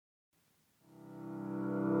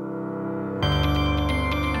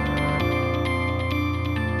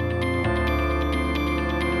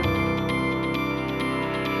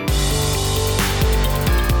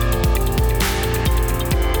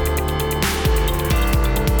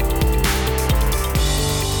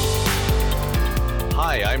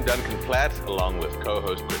Duncan Platt, along with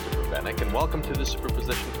co-host Christopher Bennick, and welcome to the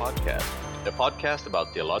Superposition Podcast, a podcast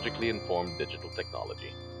about theologically informed digital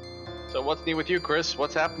technology. So what's new with you, Chris?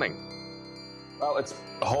 What's happening? Well, it's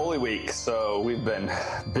Holy Week, so we've been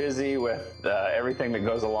busy with everything that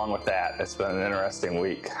goes along with that. It's been an interesting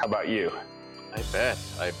week. How about you? I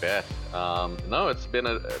bet. No, it's been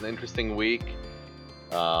an interesting week.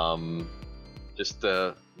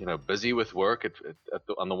 Busy with work.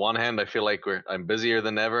 On the one hand, I feel like I'm busier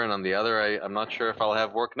than ever, and on the other, I'm not sure if I'll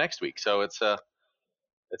have work next week. So it's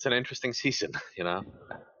an interesting season, you know.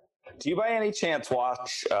 Do you by any chance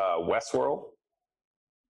watch Westworld?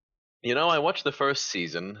 You know, I watched the first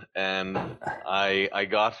season, and I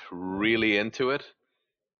got really into it,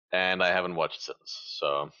 and I haven't watched since.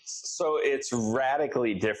 So it's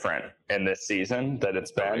radically different in this season that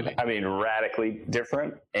it's been. Really? I mean, radically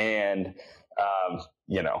different. And,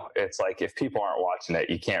 it's like if people aren't watching it,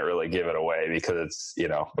 you can't really give it away because it's,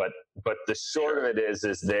 but the short of it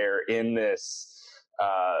is they're in this,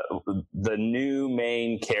 the new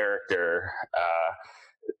main character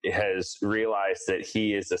has realized that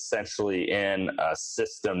he is essentially in a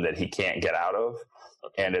system that he can't get out of.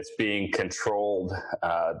 And it's being controlled.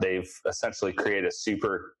 They've essentially created a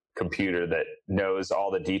super computer that knows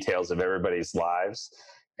all the details of everybody's lives,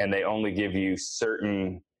 and they only give you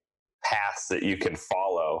certain paths that you can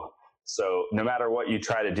follow. So no matter what you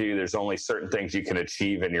try to do, there's only certain things you can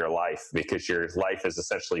achieve in your life because your life is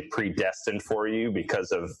essentially predestined for you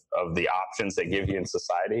because of the options they give you in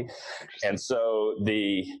society. And so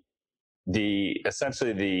the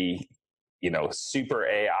super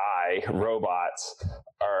AI robots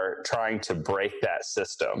are trying to break that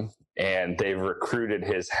system, and they've recruited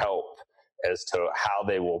his help as to how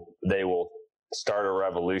they will start a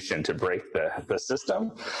revolution to break the system.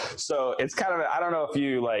 So it's kind of, I don't know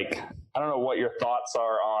what your thoughts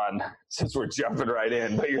are on, since we're jumping right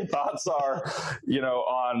in, but your thoughts are,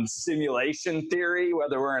 on simulation theory,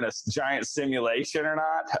 whether we're in a giant simulation or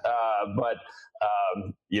not.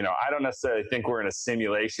 I don't necessarily think we're in a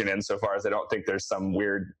simulation insofar as I don't think there's some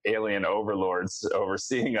weird alien overlords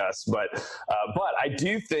overseeing us. But I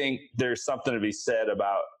do think there's something to be said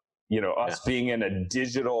about, us being in a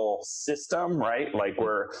digital system, right? Like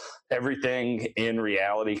where everything in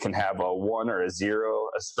reality can have a 1 or a 0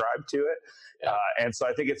 ascribed to it. Yeah. And so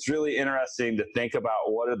I think it's really interesting to think about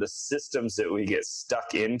what are the systems that we get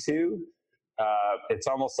stuck into. It's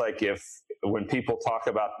almost like when people talk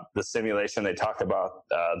about the simulation, they talk about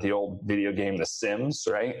the old video game, The Sims,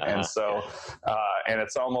 right? And so, and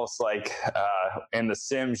it's almost like in The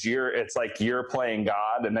Sims, it's like you're playing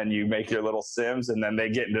God, and then you make your little Sims, and then they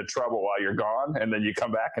get into trouble while you're gone, and then you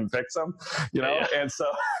come back and fix them, Yeah. And so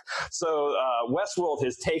Westworld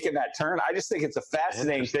has taken that turn. I just think it's a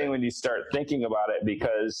fascinating thing when you start thinking about it,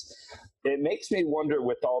 because it makes me wonder,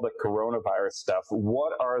 with all the coronavirus stuff,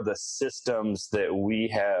 what are the systems that we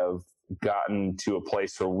have gotten to a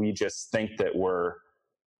place where we just think that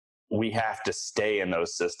we have to stay in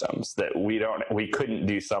those systems, that we couldn't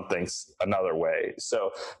do something another way.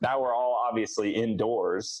 So now we're all obviously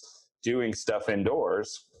indoors doing stuff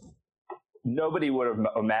indoors. Nobody would have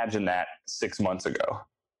imagined that 6 months ago.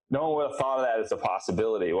 No one would have thought of that as a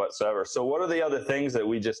possibility whatsoever. So what are the other things that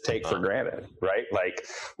we just take for granted, right? Like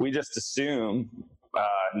we just assume,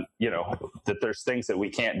 that there's things that we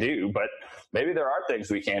can't do, but maybe there are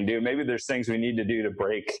things we can do. Maybe there's things we need to do to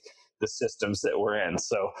break the systems that we're in.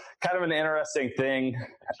 So kind of an interesting thing,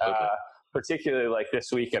 particularly like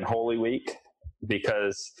this week in Holy Week,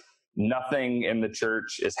 because nothing in the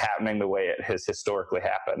church is happening the way it has historically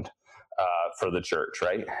happened. For the church,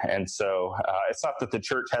 right? And so it's not that the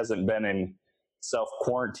church hasn't been in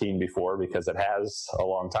self-quarantine before, because it has a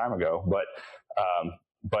long time ago, but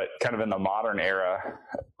kind of in the modern era,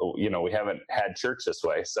 we haven't had church this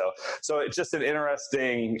way. So it's just an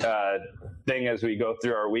interesting thing as we go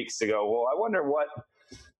through our weeks to go, well, I wonder what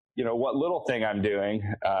little thing I'm doing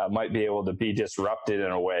might be able to be disrupted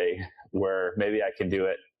in a way where maybe I can do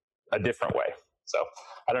it a different way. So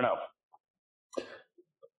I don't know.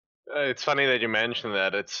 It's funny that you mentioned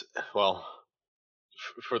that. It's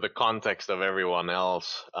for the context of everyone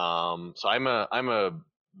else. So I'm a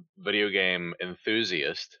video game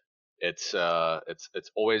enthusiast. It's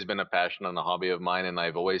always been a passion and a hobby of mine, and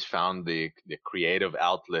I've always found the creative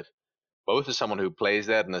outlet, both as someone who plays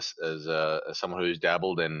that and as someone who's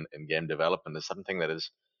dabbled in game development, is something that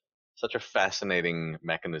is such a fascinating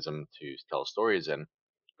mechanism to tell stories in.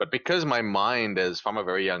 But because my mind has, from a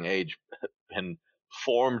very young age, been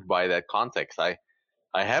formed by that context, I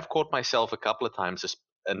have caught myself a couple of times,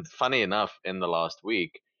 and funny enough, in the last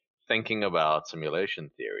week, thinking about simulation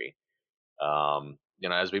theory.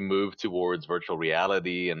 as we move towards virtual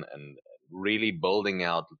reality and really building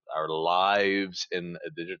out our lives in a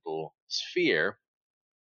digital sphere,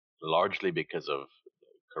 largely because of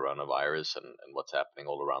coronavirus and what's happening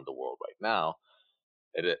all around the world right now,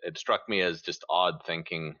 it struck me as just odd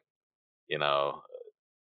thinking, you know,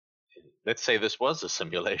 let's say this was a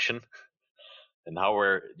simulation and how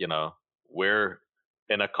we're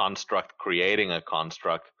in a construct creating a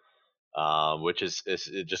construct, which is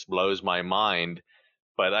it just blows my mind.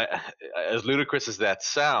 But as ludicrous as that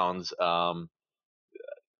sounds, I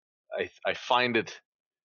find it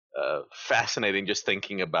fascinating just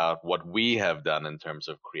thinking about what we have done in terms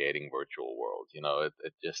of creating virtual worlds.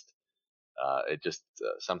 It just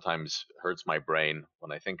sometimes hurts my brain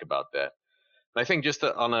when I think about that. And I think just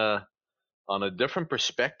on a different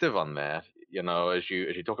perspective on that, as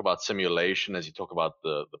you talk about simulation, as you talk about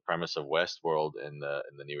the premise of Westworld in the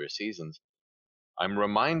newer seasons, I'm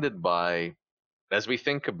reminded by, as we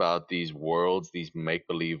think about these worlds, these make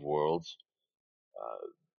believe worlds,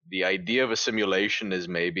 the idea of a simulation is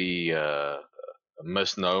maybe a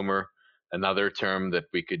misnomer. Another term that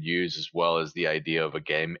we could use as well is the idea of a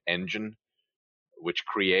game engine, which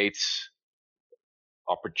creates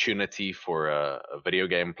opportunity for a video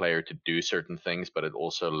game player to do certain things, but it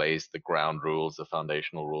also lays the ground rules, the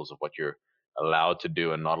foundational rules of what you're allowed to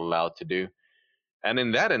do and not allowed to do. And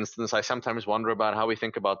in that instance, I sometimes wonder about how we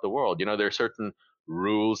think about the world. There are certain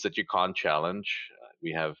rules that you can't challenge.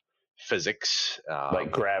 We have physics,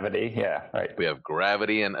 like gravity. Yeah, right. we have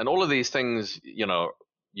gravity, and all of these things,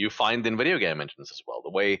 you find in video game engines as well.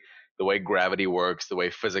 The way gravity works, the way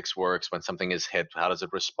physics works, when something is hit, how does it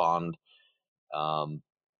respond? Um,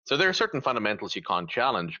 so there are certain fundamentals you can't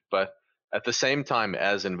challenge, but at the same time,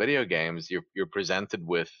 as in video games, you're presented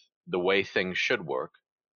with the way things should work.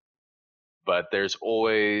 But there's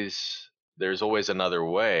always another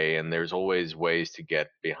way, and there's always ways to get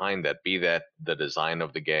behind that, be that the design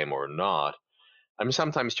of the game or not. I'm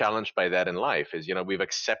sometimes challenged by that in life. Is we've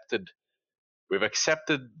accepted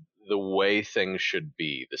the way things should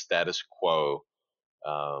be, the status quo,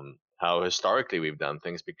 how historically we've done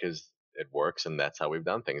things because it works and that's how we've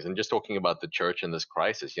done things. And just talking about the church in this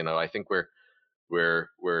crisis, I think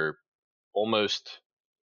we're almost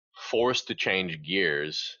forced to change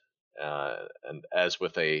gears, and as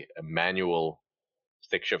with a manual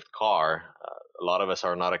stick shift car, a lot of us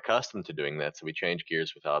are not accustomed to doing that, so we change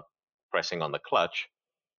gears without pressing on the clutch,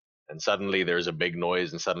 and suddenly there's a big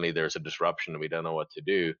noise and suddenly there's a disruption and we don't know what to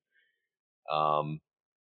do. Um,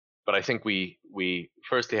 but I think we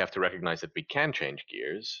firstly have to recognize that we can change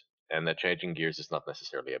gears, and that changing gears is not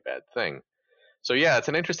necessarily a bad thing. So yeah, it's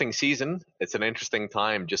an interesting season. It's an interesting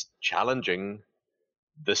time, just challenging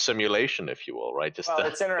the simulation, if you will, right? Just Well, the,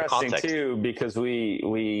 it's the interesting context. too because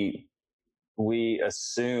we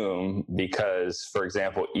assume, because for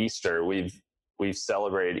example Easter, we've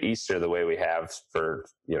celebrated Easter the way we have for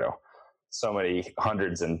so many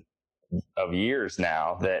hundreds of years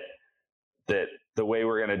now, that the way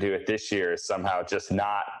we're going to do it this year is somehow just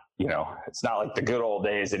not, it's not like the good old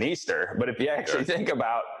days in Easter. But if you actually think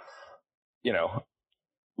about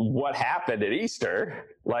what happened at Easter,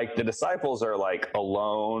 like the disciples are like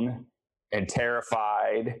alone and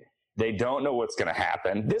terrified. They don't know what's going to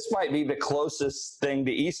happen. This might be the closest thing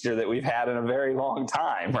to Easter that we've had in a very long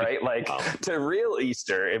time, right? Like to real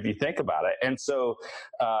Easter, if you think about it. And so,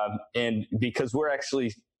 and because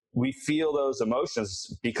we feel those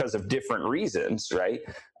emotions because of different reasons, right?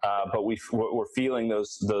 But we're feeling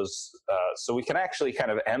those, so we can actually kind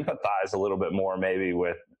of empathize a little bit more, maybe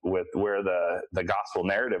with where the gospel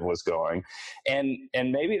narrative was going, and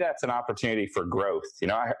maybe that's an opportunity for growth.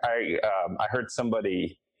 I heard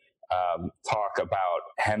somebody talk about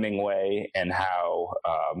Hemingway and how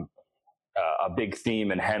a big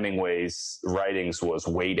theme in Hemingway's writings was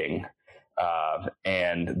waiting.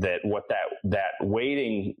 And that what that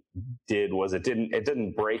waiting did was it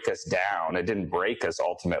didn't break us down. It didn't break us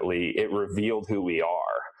ultimately. It revealed who we are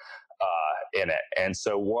in it. And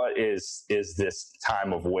so what is this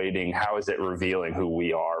time of waiting? How is it revealing who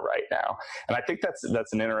we are right now? And I think that's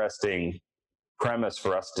an interesting premise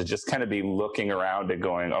for us to just kind of be looking around and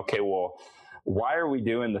going, okay, well, why are we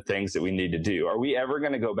doing the things that we need to do? Are we ever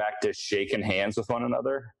going to go back to shaking hands with one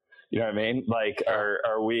another? You know what I mean? Like,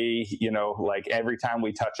 are we, like every time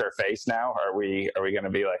we touch our face now, are we going to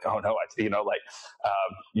be like, oh no,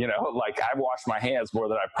 like I've washed my hands more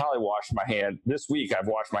than I've probably washed my hand this week. I've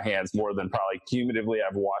washed my hands more than probably cumulatively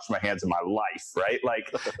I've washed my hands in my life. Right. Like,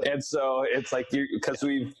 and so it's like, because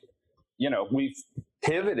we've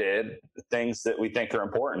pivoted things that we think are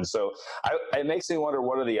important. So it makes me wonder,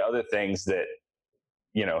 what are the other things that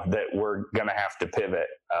that we're going to have to pivot,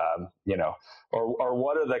 or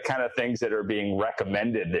what are the kind of things that are being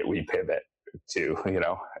recommended that we pivot to,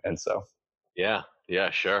 and so. Yeah,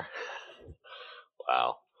 sure.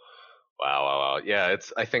 Wow. Wow. Yeah,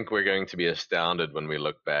 I think we're going to be astounded when we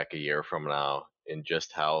look back a year from now in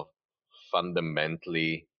just how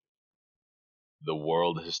fundamentally the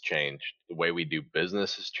world has changed. The way we do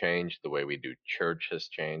business has changed. The way we do church has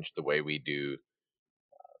changed. The way we do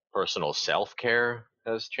personal self care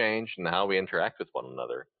has changed, and how we interact with one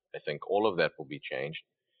another. I think all of that will be changed.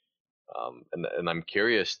 And I'm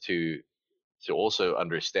curious to also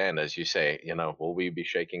understand, as you say, will we be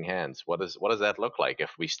shaking hands? What does that look like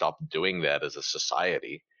if we stop doing that as a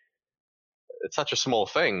society? It's such a small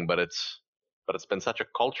thing, but it's been such a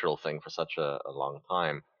cultural thing for such a long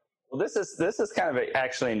time. Well, this is kind of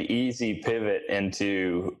actually an easy pivot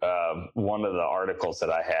into one of the articles that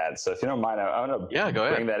I had. So if you don't mind, I'm going to Go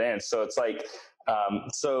bring ahead. that in. So it's like, one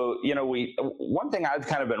thing I've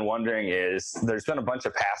kind of been wondering is there's been a bunch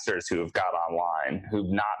of pastors who have got online who've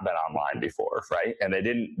not been online before, right? And they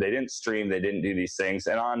didn't stream, they didn't do these things.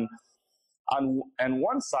 And on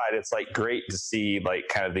one side, it's like great to see like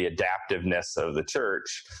kind of the adaptiveness of the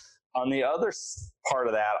church. On the other part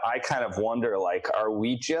of that, I kind of wonder, like, are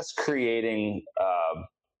we just kind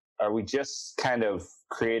of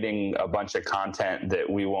creating a bunch of content that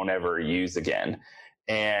we won't ever use again?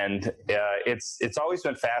 And it's always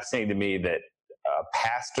been fascinating to me that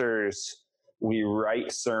pastors, we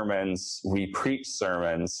write sermons, we preach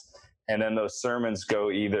sermons, and then those sermons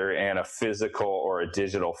go either in a physical or a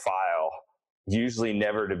digital file, usually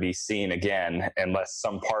never to be seen again unless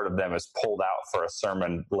some part of them is pulled out for a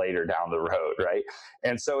sermon later down the road, right?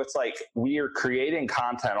 And so it's like we are creating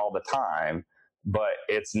content all the time, but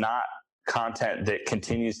it's not content that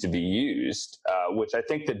continues to be used, which I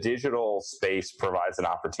think the digital space provides an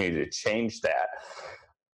opportunity to change that.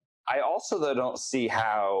 I also, though, don't see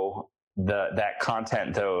how that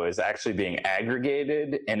content, though, is actually being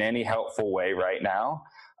aggregated in any helpful way right now.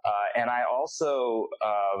 And I also,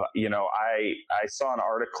 I saw an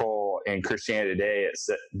article in Christianity Today. It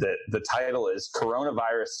said that the title is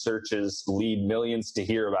 "Coronavirus Searches Lead Millions to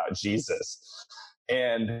Hear About Jesus,"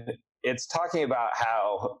 and it's talking about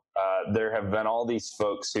how there have been all these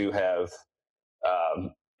folks who have,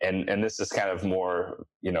 and this is kind of more,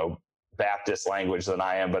 Baptist language than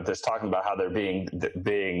I am, but there's talking about how they're being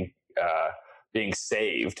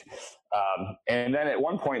saved. And then at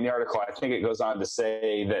one point in the article, I think it goes on to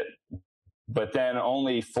say that, but then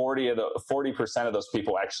only 40% of those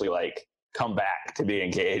people actually like come back to be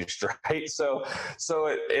engaged, right? So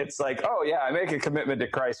it's like, oh yeah, I make a commitment to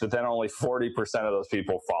Christ, but then only 40% of those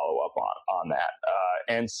people follow up on that.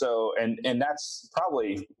 And that's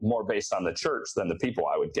probably more based on the church than the people,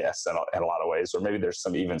 I would guess, in a lot of ways, or maybe there's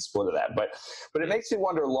some even split of that. But it makes me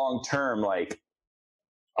wonder long term, like,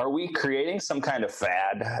 are we creating some kind of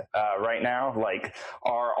fad right now? Like,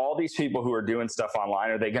 are all these people who are doing stuff online,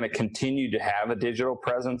 are they going to continue to have a digital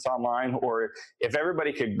presence online? Or if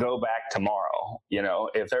everybody could go back tomorrow,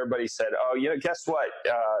 if everybody said, oh, guess what?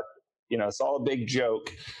 It's all a big joke.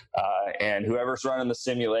 And whoever's running the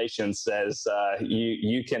simulation says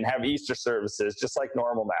you can have Easter services just like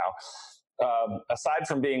normal now. Aside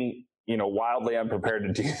from being, wildly unprepared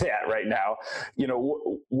to do that right now,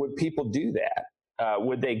 would people do that?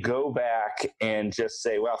 Would they go back and just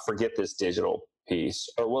say, well, forget this digital piece,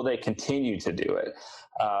 or will they continue to do it?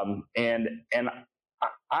 And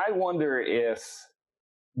I wonder if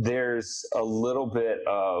there's a little bit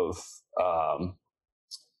of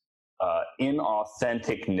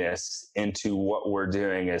inauthenticness into what we're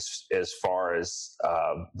doing as far as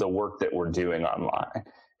the work that we're doing online.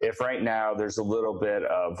 If right now there's a little bit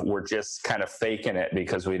of we're just kind of faking it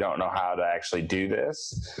because we don't know how to actually do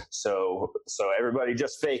this, so everybody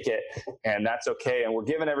just fake it, and that's okay, and we're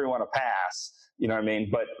giving everyone a pass. You know what I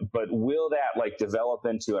mean? But will that like develop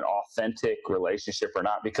into an authentic relationship or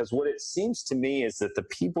not? Because what it seems to me is that the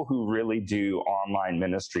people who really do online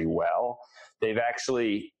ministry well, they've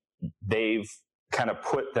kind of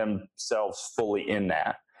put themselves fully in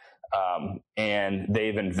that. And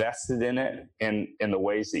they've invested in it in the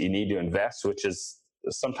ways that you need to invest, which is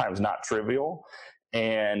sometimes not trivial.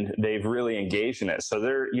 And they've really engaged in it. So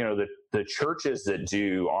they're, the churches that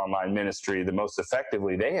do online ministry the most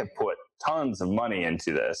effectively, they have put tons of money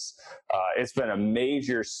into this. It's been a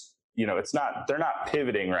major, they're not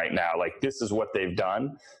pivoting right now. Like, this is what they've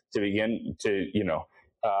done to begin to,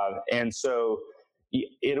 and so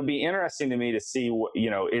it'll be interesting to me to see what,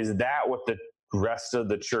 is that what the rest of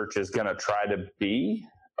the church is going to try to be,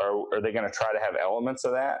 or are they going to try to have elements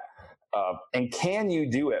of that? And can you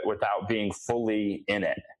do it without being fully in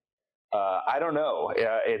it? I don't know.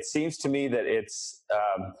 It seems to me that it's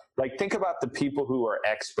like, think about the people who are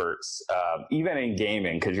experts, even in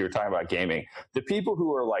gaming, because you were talking about gaming. The people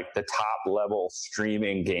who are like the top level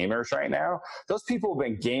streaming gamers right now, those people have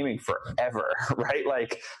been gaming forever, right?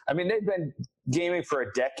 Like, I mean, they've been gaming for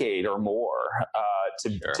a decade or more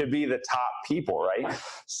to be the top people, right?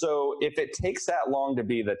 So if it takes that long to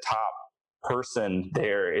be the top person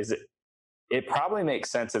there, it probably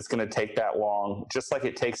makes sense it's going to take that long, just like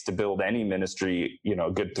it takes to build any ministry,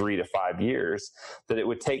 a good 3 to 5 years, that it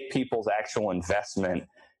would take people's actual investment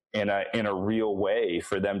in a real way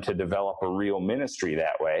for them to develop a real ministry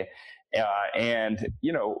that way. And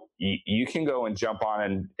you can go and jump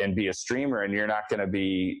on and be a streamer, and you're not going to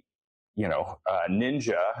be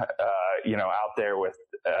ninja out there with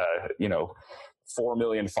 4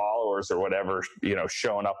 million followers or whatever,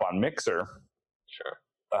 showing up on Mixer. Sure.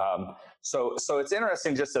 So it's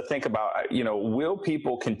interesting just to think about, will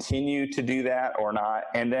people continue to do that or not?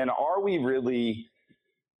 And then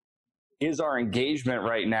is our engagement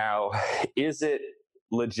right now, is it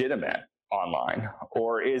legitimate online?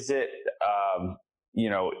 Or is it,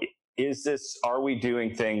 are we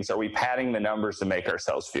doing things, are we padding the numbers to make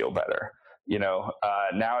ourselves feel better?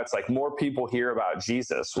 Now it's like more people hear about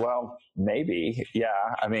Jesus. Well, maybe,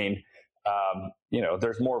 yeah. I mean,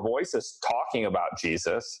 there's more voices talking about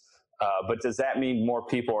Jesus, but does that mean more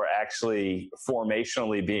people are actually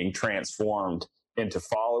formationally being transformed into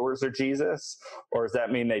followers of Jesus? Or does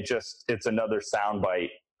that mean it's another soundbite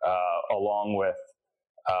along with,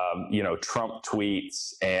 Trump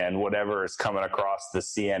tweets and whatever is coming across the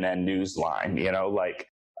CNN news line, and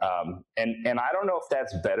I don't know if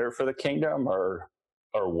that's better for the kingdom or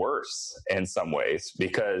worse in some ways,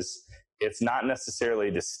 because it's not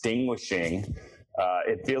necessarily distinguishing.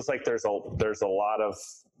 It feels like there's a lot of,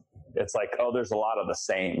 it's like, oh, there's a lot of the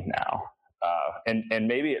same now. And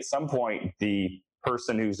maybe at some point the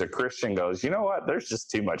person who's a Christian goes, you know what, there's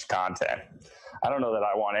just too much content. I don't know that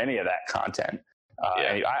I want any of that content.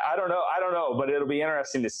 I don't know, but it'll be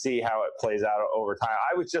interesting to see how it plays out over time.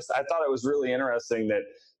 I thought it was really interesting that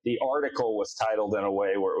the article was titled in a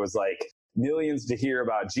way where it was like, millions to hear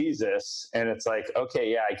about Jesus. And it's like, okay,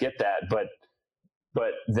 yeah, I get that. But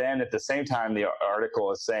then at the same time, the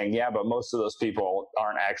article is saying, yeah, but most of those people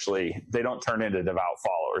they don't turn into devout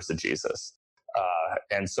followers of Jesus.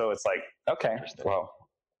 And so it's like, okay, well,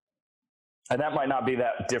 and that might not be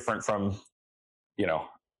that different from,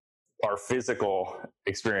 our physical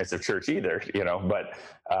experience of church either, but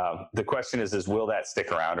the question is will that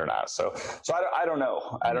stick around or not? So I don't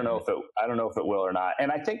know. I don't know if it will or not.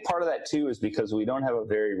 And I think part of that too is because we don't have a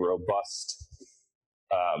very robust,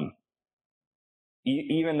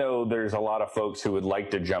 even though there's a lot of folks who would like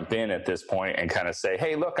to jump in at this point and kind of say,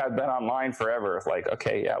 hey, look, I've been online forever. It's like,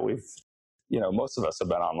 okay, yeah, most of us have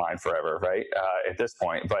been online forever, right? At this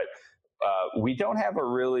point, but we don't have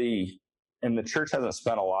and the church hasn't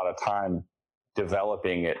spent a lot of time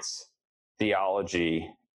developing its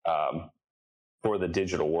theology for the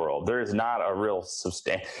digital world. There is not a real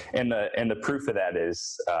and the proof of that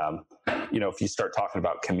is, if you start talking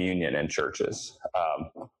about communion in churches,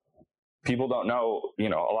 people don't know. A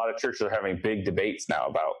lot of churches are having big debates now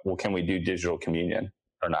about, well, can we do digital communion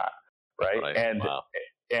or not, right? And wow.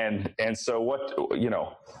 and so what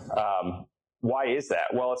why is that?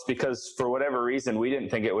 Well, it's because for whatever reason, we didn't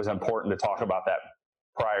think it was important to talk about that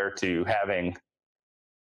prior to having,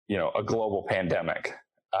 a global pandemic.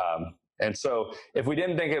 And so if we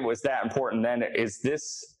didn't think it was that important, then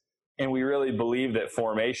and we really believe that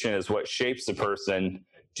formation is what shapes a person,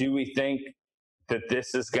 do we think that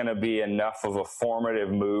this is going to be enough of a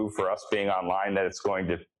formative move for us being online that it's going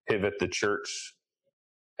to pivot the church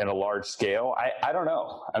in a large scale? I don't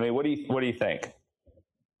know. I mean, what do you think?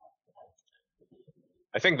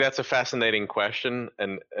 I think that's a fascinating question,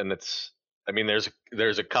 and it's, I mean,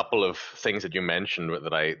 there's a couple of things that you mentioned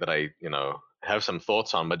that I have some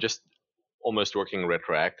thoughts on, but just almost working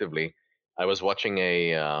retroactively. I was watching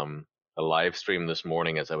a live stream this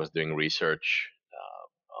morning as I was doing research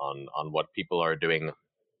on what people are doing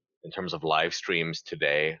in terms of live streams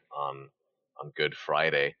today on Good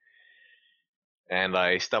Friday, and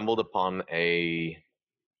I stumbled upon a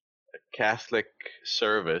Catholic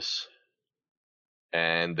service,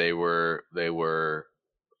 and they were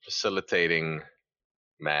facilitating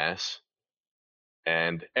mass,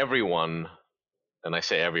 and everyone, and I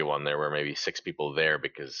say everyone, there were maybe 6 people there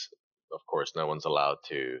because of course no one's allowed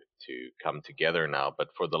to come together now,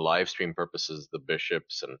 but for the live stream purposes, the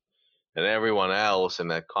bishops and everyone else in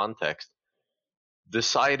that context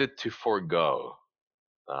decided to forego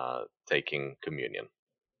taking communion.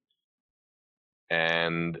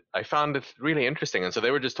 And I found it really interesting. And so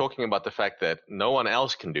they were just talking about the fact that no one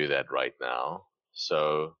else can do that right now.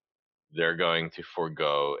 So they're going to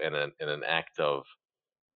forego in an act of,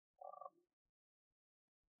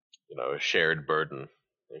 a shared burden,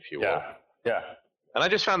 if you will. Yeah. Yeah. And I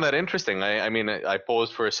just found that interesting. I mean, I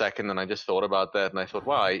paused for a second and I just thought about that, and I thought,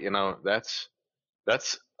 wow, that's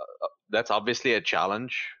that's obviously a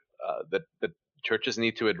challenge that churches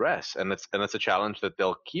need to address, and it's a challenge that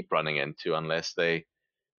they'll keep running into unless they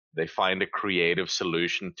find a creative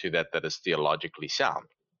solution to that is theologically sound.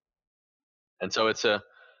 And so it's a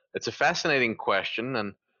fascinating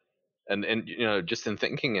question, and just in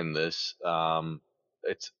thinking in this,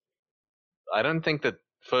 it's I don't think that,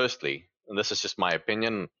 firstly, and this is just my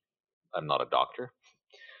opinion, I'm not a doctor,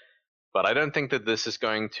 but I don't think that this is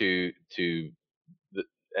going to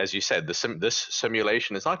as you said, this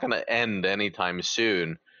simulation is not going to end anytime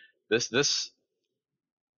soon. This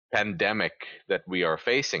pandemic that we are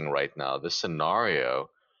facing right now, this scenario,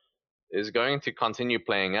 is going to continue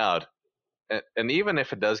playing out. And even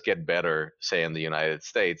if it does get better, say in the United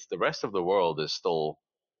States, the rest of the world is still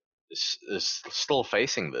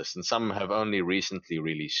facing this, and some have only recently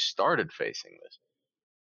really started facing this.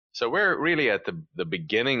 So we're really at the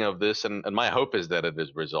beginning of this, and my hope is that it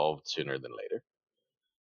is resolved sooner than later.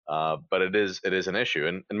 But it is an issue,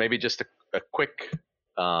 and maybe just a quick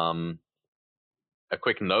um, a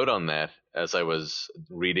quick note on that. As I was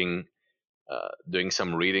doing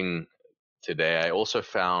some reading today, I also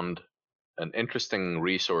found an interesting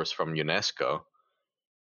resource from UNESCO,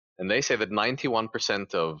 and they say that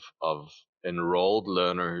 91% of enrolled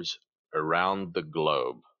learners around the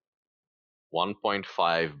globe,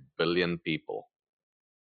 1.5 billion people,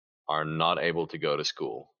 are not able to go to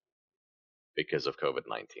school because of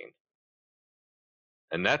COVID-19.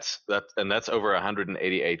 And that's over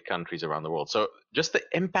 188 countries around the world. So just the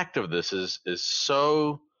impact of this is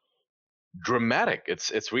so dramatic.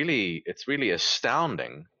 It's really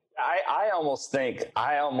astounding. I almost think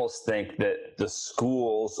that the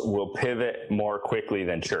schools will pivot more quickly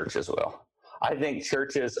than churches will. I think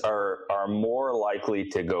churches are more likely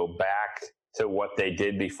to go back to what they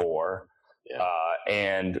did before, Yeah.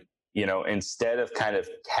 and instead of kind of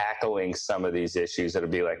tackling some of these issues, it'll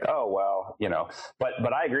be like, oh well,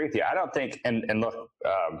 But I agree with you. I don't think, and look,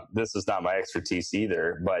 this is not my expertise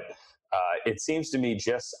either, but it seems to me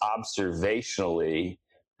just observationally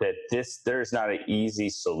that there's not an easy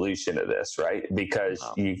solution to this, right? Because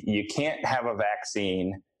No. you can't have a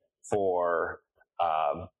vaccine for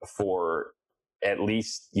at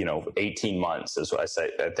least 18 months is what I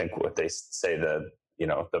say. I think what they say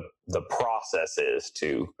the process is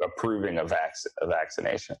to approving a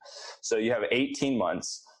vaccination. So you have 18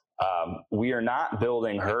 months. We are not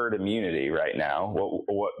building herd immunity right now.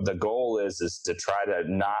 What the goal is to try to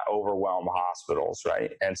not overwhelm hospitals,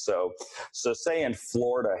 right? And so say in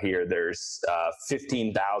Florida here, there's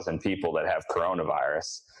 15,000 people that have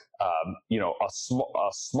coronavirus.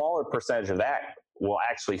 A smaller percentage of that will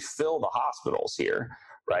actually fill the hospitals here,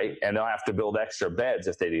 right? And they'll have to build extra beds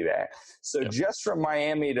if they do that. So just from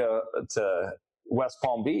Miami to West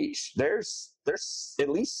Palm Beach, there's at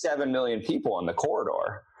least 7 million people in the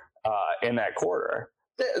corridor. In that corridor,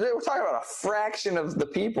 they were talking about a fraction of the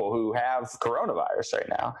people who have coronavirus right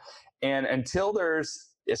now. And so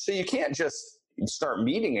you can't just start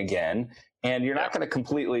meeting again, and you're not going to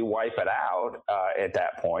completely wipe it out at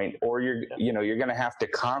that point, or you're going to have to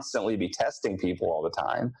constantly be testing people all the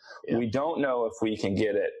time. Yeah. We don't know if we can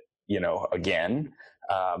get it, again.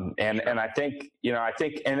 And I think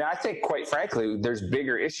quite frankly, there's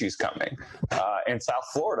bigger issues coming in South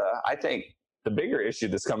Florida. I think the bigger issue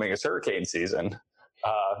that's coming is hurricane season.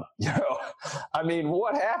 I mean,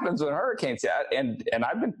 what happens when hurricanes? And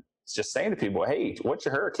I've been just saying to people, hey, what's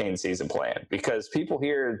your hurricane season plan? Because people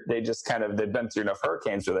here, they've been through enough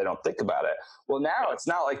hurricanes where they don't think about it. Well, now it's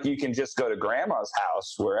not like you can just go to grandma's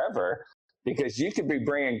house wherever, because you could be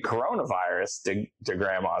bringing coronavirus to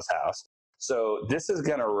grandma's house. So this is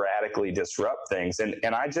going to radically disrupt things. And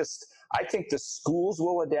I think the schools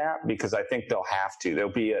will adapt, because I think they'll have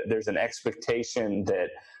to. There's an expectation that,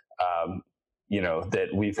 that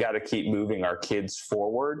we've got to keep moving our kids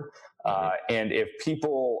forward. And if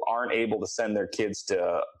people aren't able to send their kids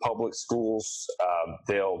to public schools,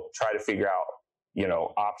 they'll try to figure out,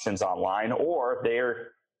 options online, or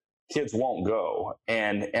their kids won't go.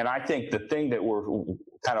 And I think the thing that we're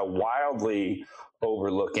kind of wildly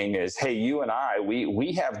overlooking is, hey, you and I,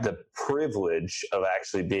 we have the privilege of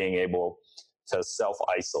actually being able to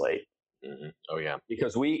self-isolate. Mm-hmm. Oh yeah.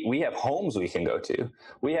 Because we have homes we can go to.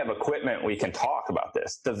 We have equipment we can talk about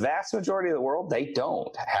this. The vast majority of the world, they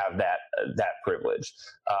don't have that privilege.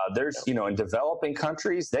 There's, Yeah. in developing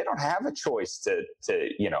countries, they don't have a choice to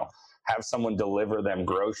have someone deliver them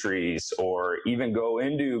groceries or even go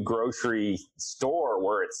into grocery store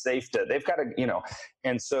where it's safe to. They've got to,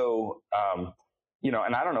 and so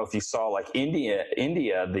and I don't know if you saw like India,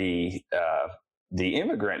 the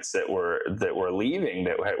immigrants that were leaving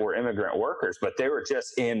that were immigrant workers, but they were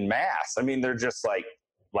just in mass. I mean, they're just like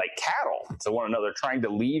cattle to one another trying to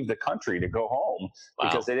leave the country to go home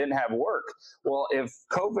because they didn't have work. Well, if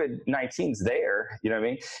COVID-19's there, you know what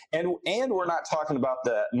I mean? And we're not talking about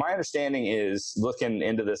my understanding is looking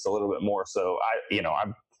into this a little bit more. So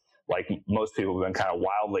I'm like most people have been kind of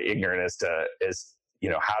wildly ignorant as to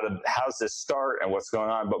how's this start and what's going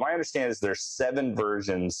on. But my understanding is there's 7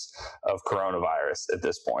 versions of coronavirus at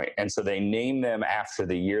this point, and so they name them after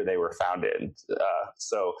the year they were founded.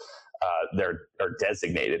 They're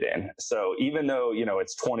designated in. So even though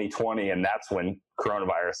it's 2020 and that's when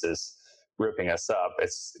coronavirus is ripping us up,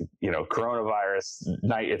 it's coronavirus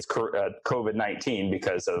it's COVID-19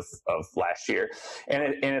 because of last year, and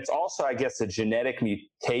it's also, I guess, a genetic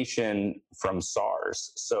mutation from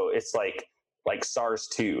SARS. So it's like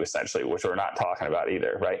SARS-2 essentially, which we're not talking about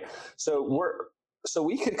either, right? So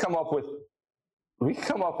we could come up with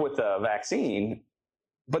a vaccine,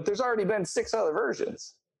 but there's already been 6 other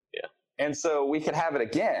versions. Yeah. And so we could have it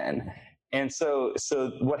again. And so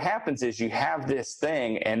what happens is you have this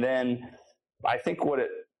thing, and then I think what it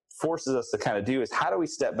forces us to kind of do is how do we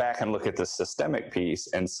step back and look at the systemic piece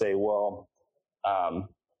and say, well,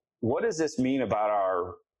 what does this mean about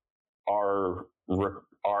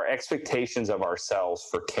our expectations of ourselves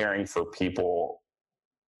for caring for people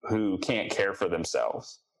who can't care for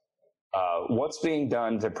themselves? What's being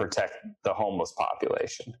done to protect the homeless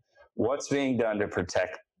population? What's being done to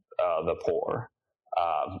protect the poor?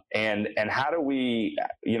 And how do we,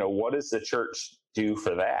 what does the church do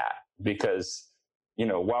for that? Because,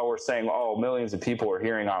 while we're saying, oh, millions of people are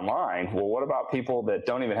hearing online, well, what about people that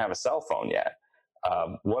don't even have a cell phone yet?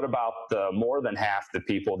 What about the more than half the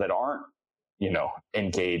people that aren't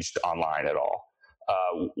engaged online at all?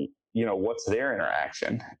 What's their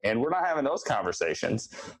interaction? And we're not having those conversations.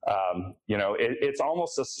 It's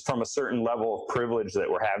almost from a certain level of privilege that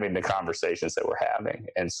we're having the conversations that we're having.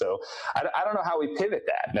 And so I don't know how we pivot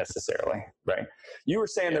that necessarily, right? You were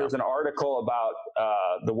saying there was an article about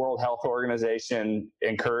the World Health Organization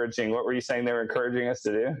encouraging, what were you saying they were encouraging us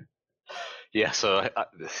to do? Yeah, so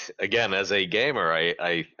again, as a gamer,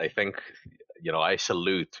 I think, I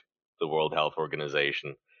salute the World Health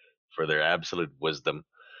Organization for their absolute wisdom.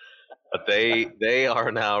 But they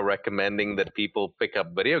are now recommending that people pick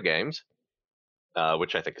up video games,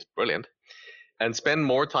 which I think is brilliant, and spend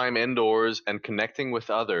more time indoors and connecting with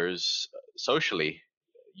others socially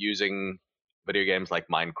using video games like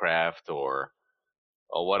Minecraft or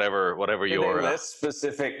whatever Did your they list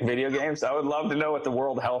specific video games? I would love to know what the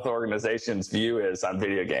World Health Organization's view is on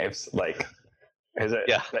video games. Like, is it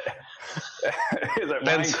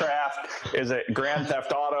Minecraft? Is it Grand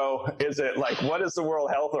Theft Auto? Is it what is the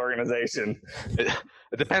World Health Organization? It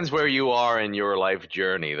depends where you are in your life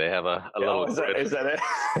journey. They have a little grid. Is that it?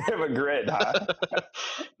 They have a grid, huh?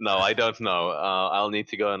 No, I don't know. I'll need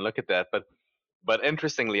to go and look at that. But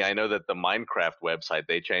interestingly, I know that the Minecraft website,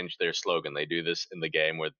 they changed their slogan. They do this in the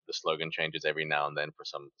game where the slogan changes every now and then for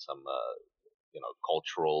some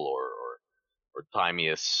cultural or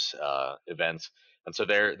timeous events. And so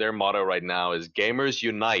their motto right now is "Gamers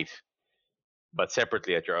Unite, but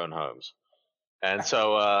separately at your own homes." And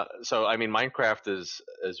so I mean, Minecraft has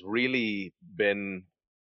really been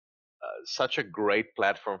such a great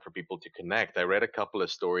platform for people to connect. I read a couple of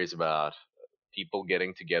stories about people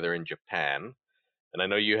getting together in Japan, and I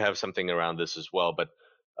know you have something around this as well. But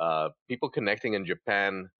people connecting in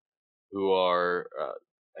Japan who are,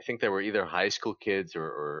 I think they were either high school kids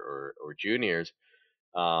or juniors,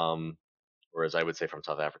 or as I would say from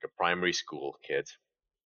South Africa, primary school kids,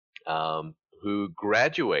 who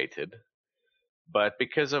graduated, but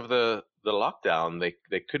because of the lockdown,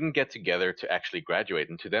 they couldn't get together to actually graduate,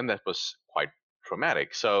 and to them that was quite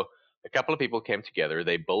traumatic. So a couple of people came together.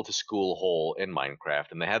 They built a school hall in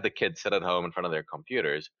Minecraft, and they had the kids sit at home in front of their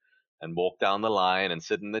computers and walk down the line and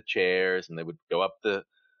sit in the chairs, and they would go up the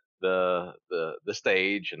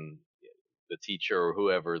stage, and the teacher or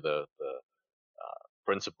whoever the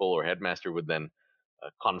principal or headmaster would then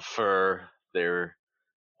confer their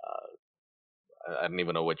I don't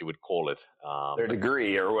even know what you would call it. Their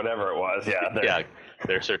degree or whatever it was. Yeah.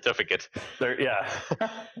 Their certificate. Yeah.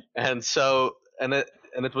 And so,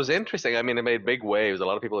 and it was interesting. I mean, it made big waves. A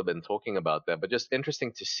lot of people have been talking about that, but just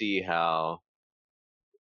interesting to see how,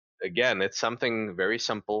 again, it's something very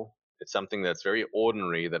simple. It's something that's very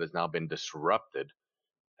ordinary that has now been disrupted,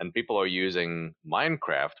 and people are using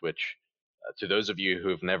Minecraft, which, to those of you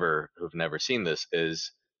who've never seen this,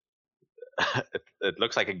 is it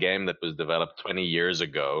looks like a game that was developed 20 years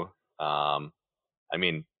ago. I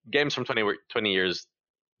mean, games from 20 years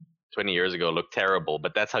ago look terrible,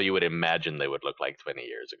 but that's how you would imagine they would look like 20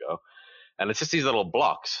 years ago. And it's just these little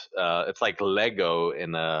blocks. It's like Lego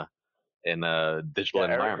in a digital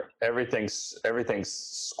Yeah, environment. everything's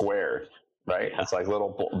square, right? Yeah, It's like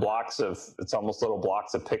little blocks of, it's almost little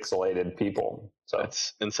blocks of pixelated people. So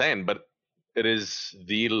it's insane, but it is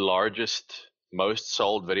the largest, most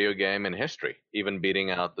sold video game in history, even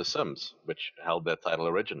beating out The Sims, which held that title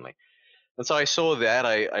originally. And so I saw that.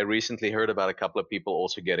 I recently heard about a couple of people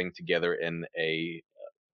also getting together in a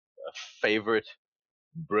favorite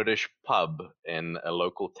British pub in a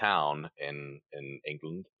local town in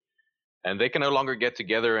England, and they can no longer get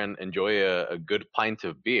together and enjoy a good pint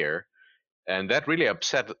of beer. And that really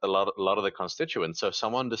upset a lot of the constituents. So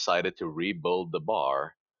someone decided to rebuild the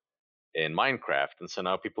bar in Minecraft, and so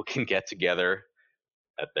now people can get together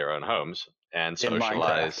at their own homes and in Minecraft.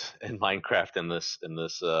 socialize in Minecraft in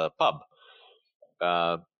this pub.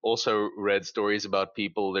 Also read stories about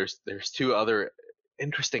people. There's two other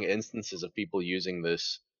interesting instances of people using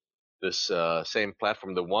this same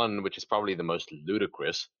platform. The one, which is probably the most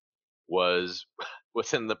ludicrous, was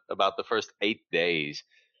within about the first 8 days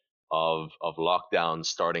of lockdown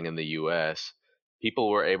starting in the U.S. People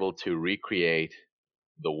were able to recreate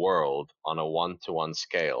the world on a one-to-one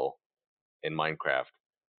scale in Minecraft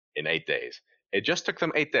in 8 days. It just took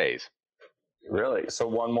them 8 days. Really? So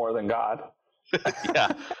one more than God?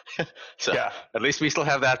 Yeah. So Yeah. at least we still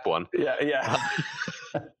have that one. Yeah. Yeah.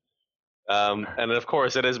 And of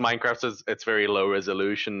course, it is Minecraft. So it's very low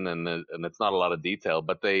resolution and it's not a lot of detail.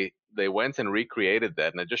 But they went and recreated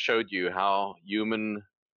that, and it just showed you how human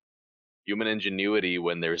ingenuity,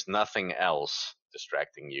 when there's nothing else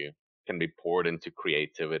distracting you, can be poured into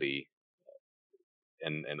creativity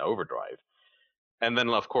and overdrive. And then,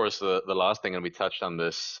 of course, the last thing, and we touched on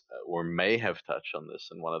this, or may have touched on this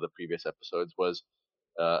in one of the previous episodes, was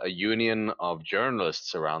a union of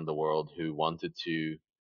journalists around the world who wanted to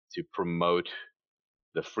promote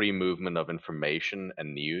the free movement of information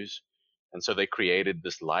and news. And so they created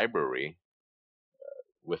this library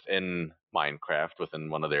within Minecraft, within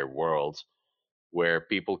one of their worlds, where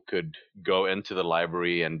people could go into the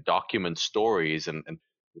library and document stories and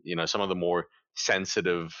some of the more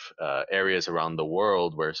sensitive areas around the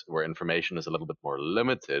world where information is a little bit more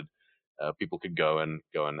limited. People could go and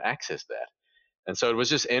access that. And so it was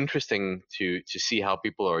just interesting to see how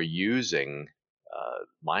people are using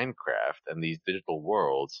Minecraft and these digital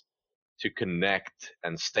worlds to connect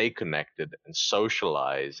and stay connected and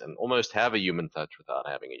socialize and almost have a human touch without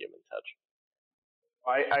having a human touch.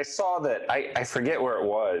 I saw that. I forget where it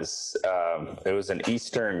was. It was an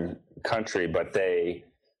Eastern country, but they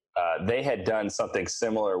had done something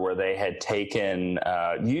similar where they had taken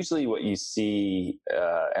usually what you see,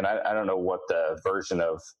 and I don't know what the version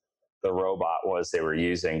of the robot was they were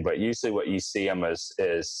using, but usually what you see them is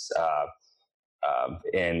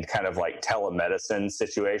in kind of like telemedicine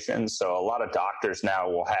situations. So a lot of doctors now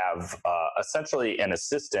will have essentially an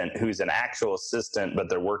assistant who's an actual assistant, but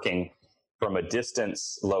they're working from a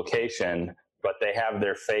distance location, but they have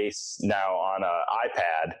their face now on an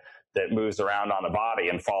iPad that moves around on a body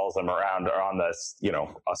and follows them around on this,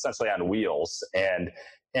 essentially on wheels. And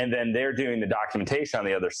then they're doing the documentation on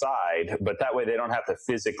the other side, but that way they don't have to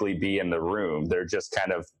physically be in the room. They're just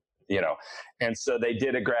kind of, and so they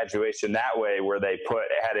did a graduation that way where they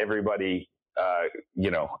had everybody, I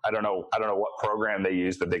don't know what program they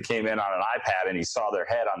used, but they came in on an iPad and you saw their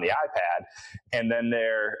head on the iPad. And then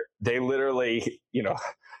they literally,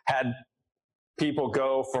 had people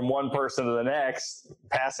go from one person to the next,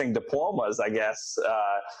 passing diplomas, I guess.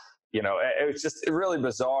 It was just a really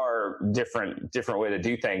bizarre, different way to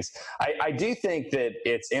do things. I do think that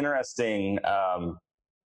it's interesting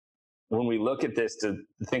when we look at this to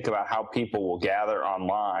think about how people will gather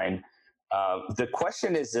online. The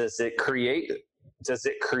question is, does it create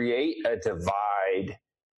a divide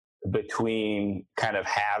between kind of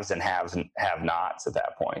haves and have-nots at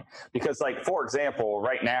that point? Because, like, for example,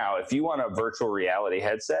 right now, if you want a virtual reality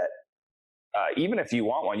headset, even if you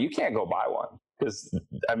want one, you can't go buy one. because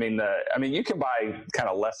you can buy kind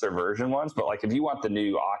of lesser version ones, but like if you want the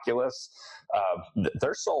new Oculus,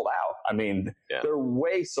 they're sold out. I mean, they're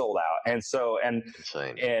way sold out, and so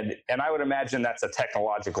insane. And I would imagine that's a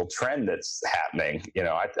technological trend that's happening.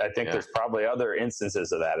 I think there's probably other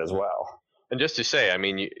instances of that as well. And just to say, I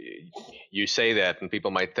mean, you say that, and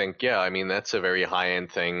people might think, yeah, I mean, that's a very high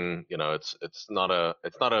end thing. It's not a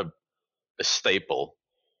staple.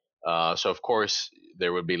 So of course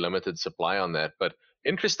there would be limited supply on that. But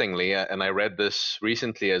interestingly, and I read this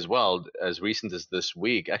recently as well, as recent as this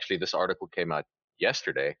week. Actually, this article came out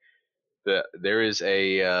yesterday. There is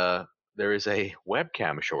a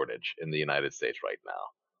webcam shortage in the United States right now,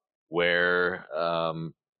 where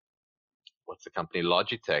what's the company,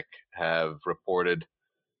 Logitech, have reported.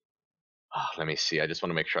 Let me see. I just want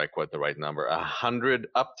to make sure I quote the right number.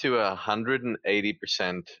 Up to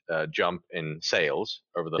 180% jump in sales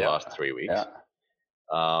over the last 3 weeks.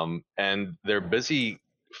 And they're busy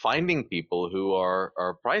finding people who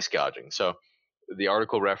are price gouging. So the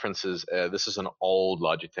article references this is an old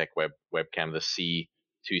Logitech webcam, the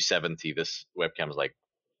C270. This webcam is like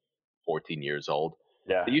 14 years old.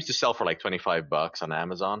 Yeah. They used to sell for like $25 on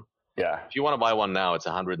Amazon. Yeah. If you want to buy one now, it's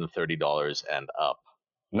 $130 and up.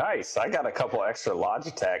 Nice. I got a couple extra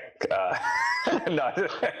Logitech.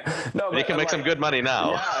 No, they can make some good money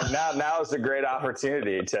now. Yeah, now is a great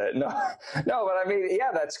opportunity to no. But I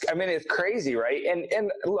mean, it's crazy, right? And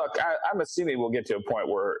look, I'm assuming we'll get to a point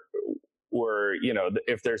where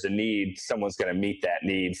if there's a need, someone's going to meet that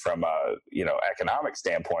need from a economic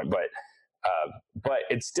standpoint. But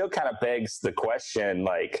it still kind of begs the question,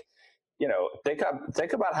 like, think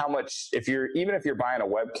about how much, even if you're buying a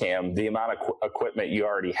webcam, the amount of equipment you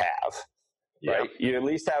already have, right? You at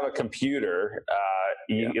least have a computer,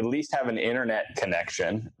 you at least have an internet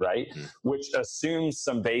connection, right? Mm-hmm. Which assumes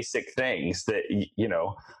some basic things that,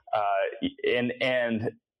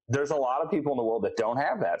 and there's a lot of people in the world that don't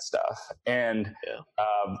have that stuff. And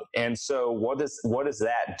so what does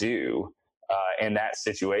that do in that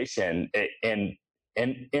situation? And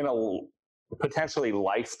in a potentially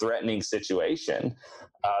life-threatening situation,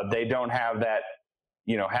 they don't have that.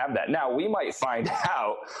 Now we might find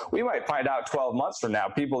out 12 months from now,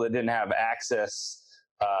 people that didn't have access,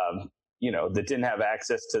 that didn't have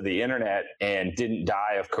access to the internet and didn't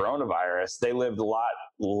die of coronavirus, they lived a lot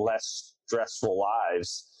less stressful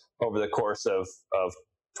lives over the course of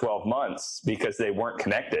 12 months because they weren't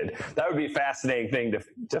connected. That would be a fascinating thing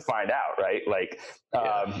to find out, right? Like,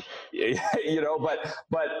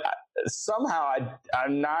 but somehow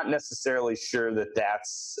I'm not necessarily sure that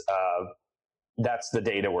that's the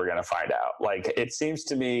data we're going to find out. Like, it seems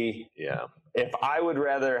to me, if I would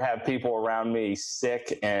rather have people around me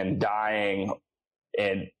sick and dying,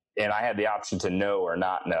 and I had the option to know or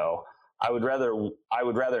not know, I would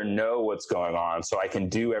rather know what's going on so I can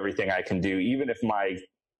do everything I can do, even if my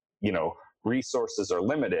resources are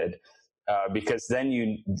limited, because then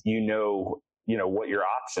you know what your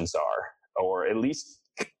options are, or at least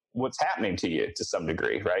what's happening to you to some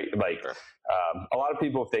degree, right? Like, a lot of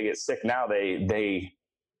people, if they get sick now, they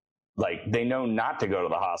know not to go to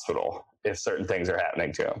the hospital if certain things are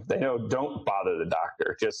happening to them. They know, don't bother the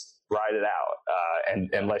doctor, just ride it out,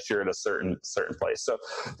 and unless you're at a certain place. So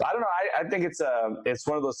I don't know. I think it's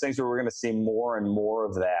one of those things where we're going to see more and more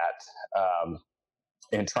of that,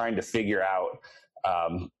 and trying to figure out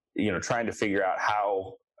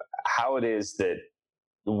how it is that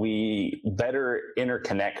we better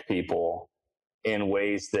interconnect people in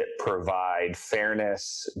ways that provide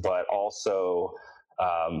fairness, but also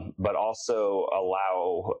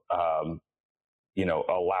allow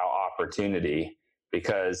opportunity.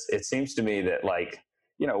 Because it seems to me that, like,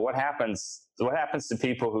 what happens to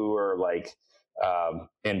people who are like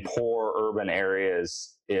in poor urban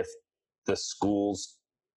areas if the schools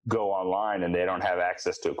go online and they don't have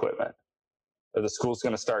access to equipment? Are the schools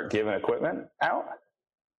going to start giving equipment out?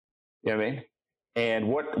 You know what I mean? And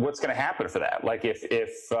what's going to happen for that? Like, if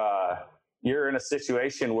you're in a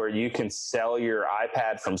situation where you can sell your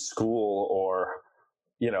iPad from school, or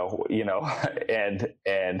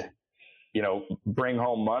and bring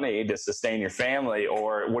home money to sustain your family,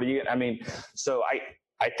 or what do you? I mean, so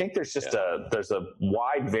I think there's just there's a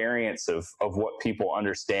wide variance of what people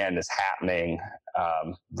understand is happening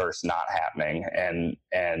versus not happening,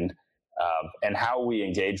 and how we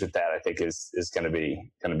engage with that, I think is going to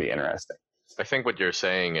be interesting. I think what you're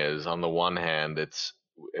saying is, on the one hand, it's,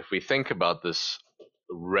 if we think about this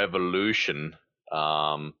revolution,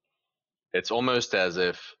 it's almost as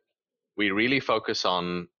if we really focus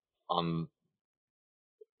on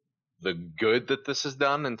the good that this has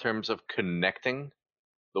done in terms of connecting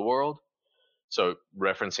the world. So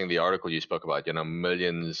referencing the article you spoke about,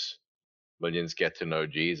 millions get to know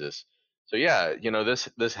Jesus. So yeah,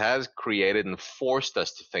 this has created and forced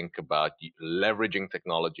us to think about leveraging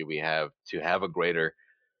technology we have to have a greater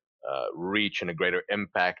reach and a greater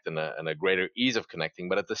impact and a greater ease of connecting.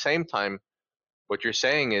 But at the same time, what you're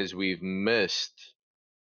saying is we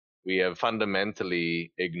have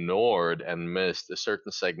fundamentally ignored and missed a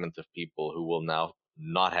certain segment of people who will now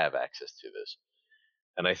not have access to this.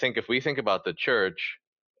 And I think if we think about the church,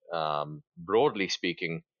 broadly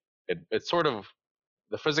speaking, it's sort of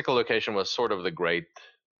the physical location was sort of the great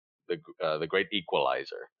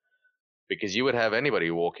equalizer, because you would have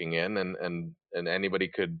anybody walking in, and anybody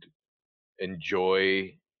could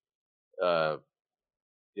enjoy uh,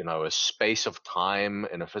 a space of time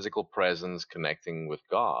in a physical presence connecting with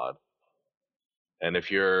God. And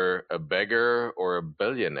if you're a beggar or a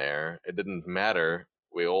billionaire, it didn't matter.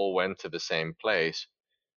 We all went to the same place.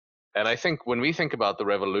 And I think when we think about the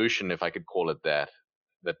revolution, if I could call it that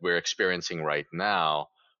we're experiencing right now,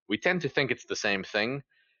 we tend to think it's the same thing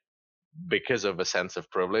because of a sense of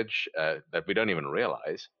privilege that we don't even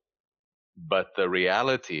realize. But the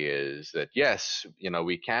reality is that yes,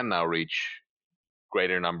 we can now reach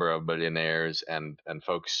greater number of billionaires and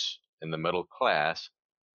folks in the middle class.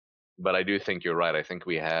 But I do think you're right. I think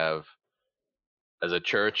we have, as a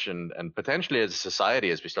church and potentially as a society,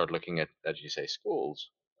 as we start looking at, as you say,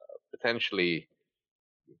 schools, potentially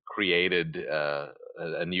created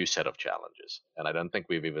a new set of challenges. And I don't think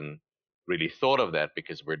we've even really thought of that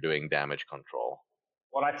because we're doing damage control.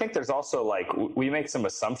 Well, I think there's also we make some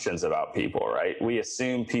assumptions about people, right? We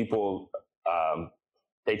assume people,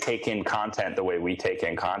 they take in content the way we take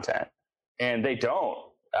in content, and they don't.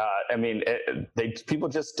 People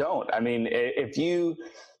just don't. I mean, if you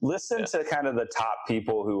listen to kind of the top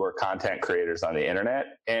people who are content creators on the internet,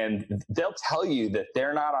 and they'll tell you that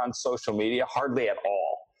they're not on social media hardly at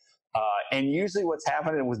all. And usually what's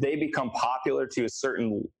happening is they become popular to a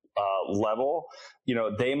certain level.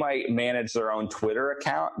 They might manage their own Twitter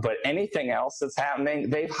account, but anything else that's happening,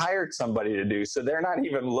 they've hired somebody to do. So they're not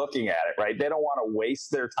even looking at it, right? They don't want to waste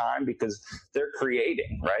their time because they're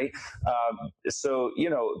creating, right? So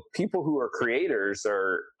people who are creators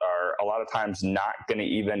are a lot of times not going to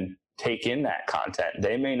even take in that content.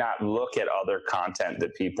 They may not look at other content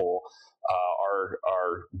that people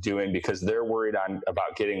are doing because they're worried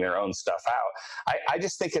about getting their own stuff out. I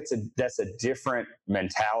just think that's a different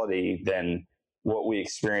mentality than what we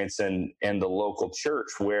experience in the local church,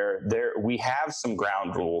 where we have some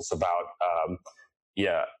ground rules about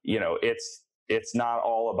it's not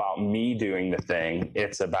all about me doing the thing.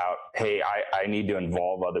 It's about, hey, I need to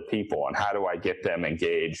involve other people, and how do I get them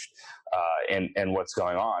engaged in what's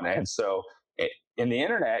going on. And so in the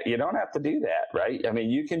internet, you don't have to do that, right? I mean,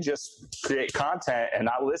 you can just create content and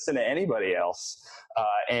not listen to anybody else.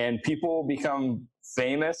 And people become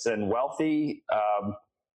famous and wealthy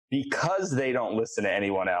because they don't listen to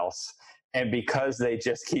anyone else, and because they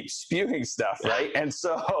just keep spewing stuff, right? And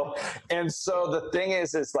so the thing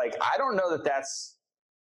is like, I don't know that that's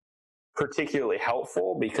particularly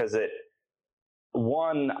helpful, because I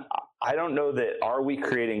don't know that, are we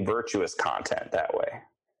creating virtuous content that way?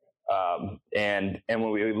 And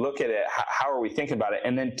when we look at it, how are we thinking about it?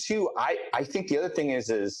 And then two, I think the other thing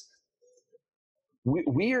is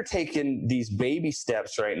we are taking these baby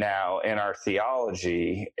steps right now in our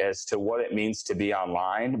theology as to what it means to be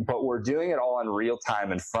online, but we're doing it all in real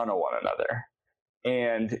time in front of one another.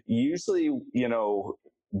 And usually,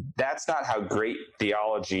 that's not how great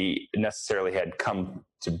theology necessarily had come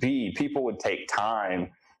to be. People would take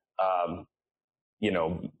time,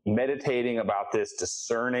 meditating about this,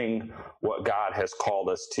 discerning what God has called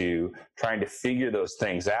us to, trying to figure those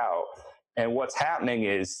things out. And what's happening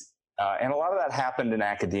is, and a lot of that happened in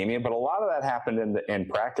academia, but a lot of that happened in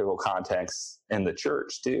practical contexts in the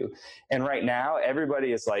church too. And right now,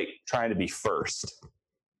 everybody is like trying to be first.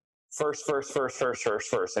 And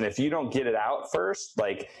if you don't get it out first,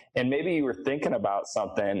 and maybe you were thinking about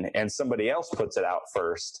something and somebody else puts it out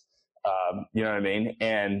first, you know what I mean?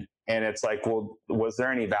 And it's like, well, was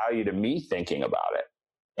there any value to me thinking about it?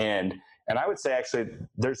 And I would say, actually,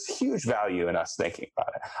 there's huge value in us thinking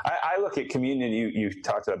about it. I look at communion. You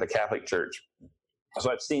talked about the Catholic Church. So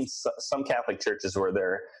I've seen some Catholic churches where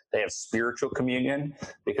they have spiritual communion,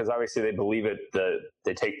 because obviously they believe it.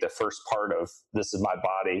 They take the first part of, this is my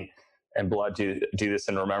body and blood, do this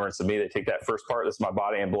in remembrance of me. They take that first part, this is my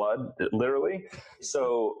body and blood, literally.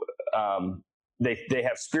 So they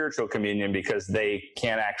have spiritual communion because they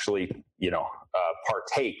can't actually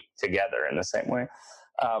partake together in the same way.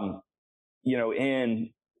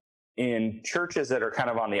 In churches that are kind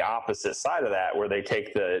of on the opposite side of that, where they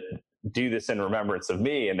take the do this in remembrance of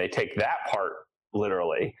me, and they take that part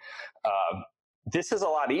literally, this is a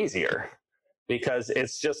lot easier because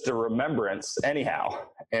it's just a remembrance anyhow.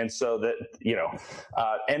 And so that,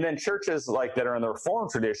 and then churches like that are in the Reformed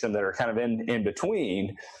tradition that are kind of in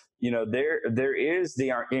between, there is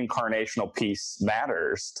the incarnational piece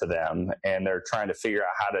matters to them, and they're trying to figure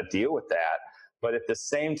out how to deal with that. But at the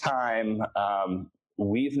same time,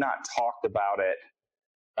 we've not talked about it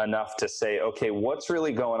enough to say, okay, what's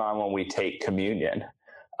really going on when we take communion?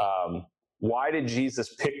 Why did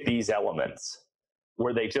Jesus pick these elements?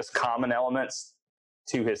 Were they just common elements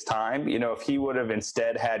to his time? If he would have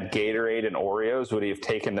instead had Gatorade and Oreos, would he have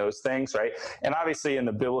taken those things, right? And obviously in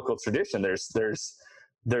the biblical tradition,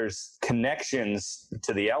 there's connections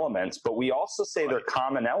to the elements, but we also say they're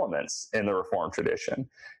common elements in the Reformed tradition.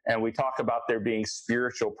 And we talk about there being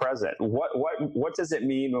spiritual present. What does it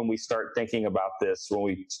mean when we start thinking about this, when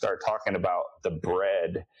we start talking about the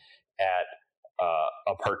bread at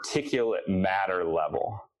a particulate matter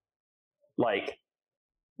level? Like,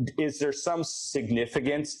 is there some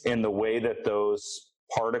significance in the way that those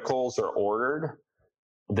particles are ordered,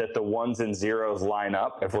 that the ones and zeros line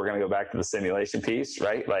up, if we're going to go back to the simulation piece,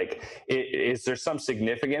 right? Like, is there some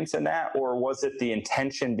significance in that, or was it the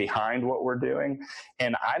intention behind what we're doing?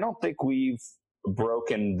 And I don't think we've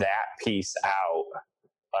broken that piece out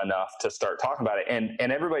enough to start talking about it.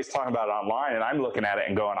 And everybody's talking about it online, and I'm looking at it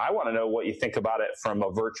and going, I want to know what you think about it from a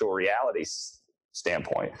virtual reality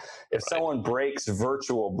standpoint. If someone breaks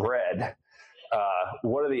virtual bread,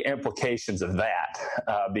 what are the implications of that?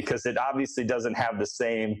 Because it obviously doesn't have the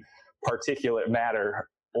same particulate matter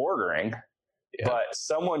ordering, but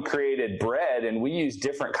someone created bread, and we use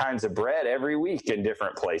different kinds of bread every week in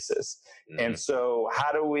different places. And so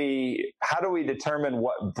how do we determine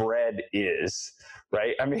what bread is,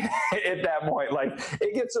 right? I mean, at that point, like,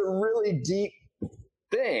 it gets a really deep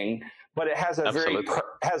thing, but it has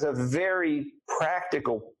a very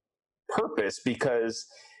practical purpose, because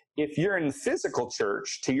if you're in physical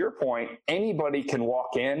church, to your point, anybody can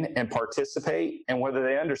walk in and participate, and whether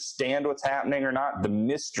they understand what's happening or not, the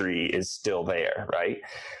mystery is still there, right?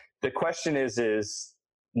 The question is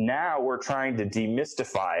now we're trying to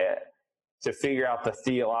demystify it to figure out the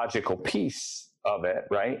theological piece of it,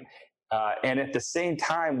 right? And at the same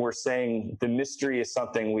time, we're saying the mystery is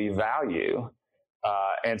something we value.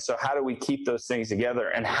 And so how do we keep those things together,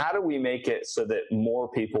 and how do we make it so that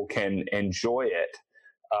more people can enjoy it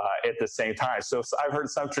at the same time? So I've heard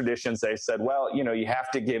some traditions, they said, well, you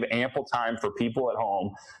have to give ample time for people at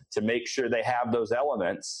home to make sure they have those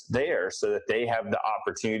elements there so that they have the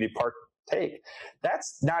opportunity to partake.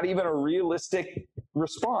 That's not even a realistic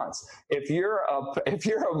response. If you're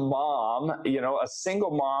a mom, a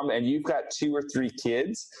single mom, and you've got 2 or 3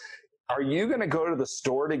 kids, are you going to go to the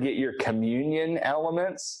store to get your communion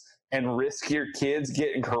elements and risk your kids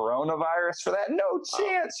getting coronavirus for that? No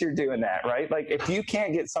chance you're doing that, right? Like, if you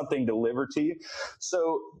can't get something delivered to you.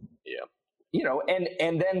 So,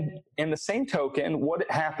 and then in the same token, what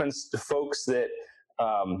happens to folks that,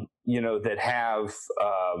 that have,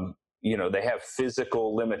 they have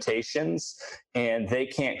physical limitations and they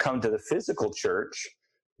can't come to the physical church?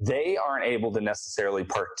 They aren't able to necessarily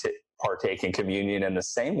partake in communion in the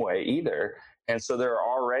same way either. And so there are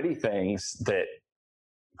already things that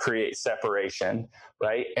create separation,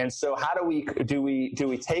 right? And so how do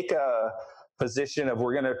we take a position of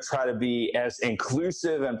we're going to try to be as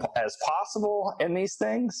inclusive as possible in these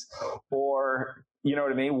things, or you know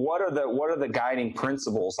what I mean? What are the guiding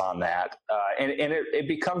principles on that? And it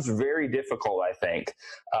becomes very difficult, I think.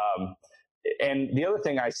 And the other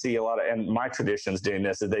thing I see a lot of, and my traditions doing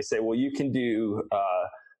this, is they say, well, you can do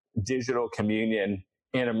digital communion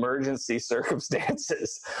in emergency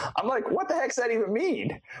circumstances. I'm like, what the heck does that even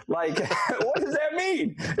mean? Like, what does that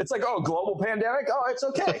mean? It's like, oh, global pandemic? Oh, it's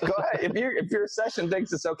okay. Go ahead. If your session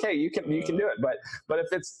thinks it's okay, you can do it. But if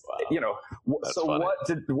it's, so funny.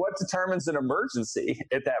 What determines an emergency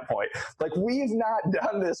at that point? Like, we've not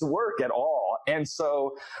done this work at all. And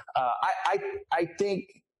so I think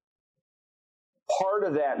part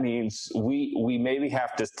of that means we maybe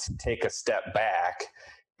have to take a step back,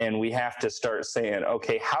 and we have to start saying,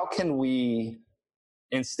 okay, how can we,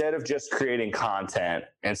 instead of just creating content,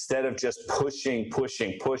 instead of just pushing,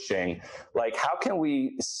 like, how can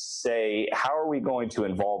we say, how are we going to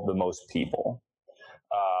involve the most people?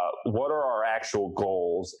 What are our actual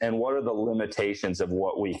goals, and what are the limitations of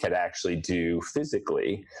what we could actually do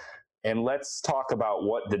physically? And let's talk about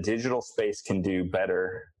what the digital space can do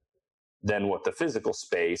better than what the physical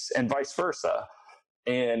space, and vice versa.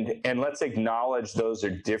 And let's acknowledge those are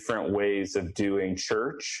different ways of doing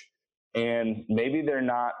church, and maybe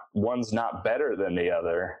one's not better than the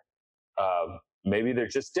other, maybe they're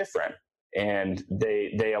just different, and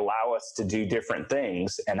they allow us to do different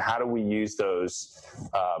things. And how do we use those,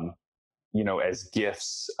 as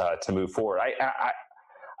gifts to move forward?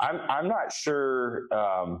 I'm not sure.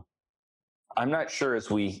 I'm not sure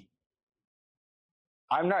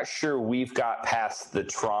I'm not sure we've got past the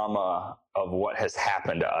trauma of what has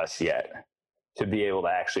happened to us yet to be able to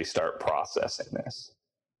actually start processing this.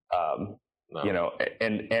 No.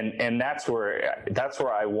 And that's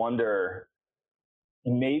where I wonder,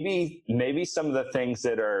 maybe some of the things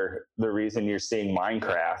that are the reason you're seeing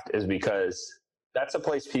Minecraft is because that's a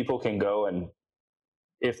place people can go, and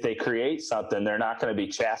if they create something, they're not going to be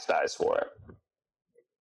chastised for it.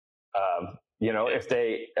 If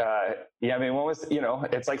they,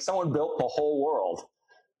 it's like someone built the whole world.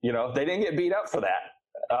 They didn't get beat up for that.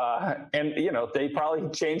 And they probably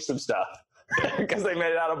changed some stuff because they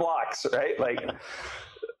made it out of blocks, right?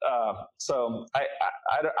 So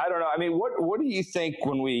I don't know. I mean, what do you think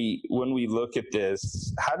when we look at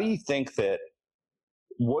this?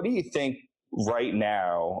 What do you think right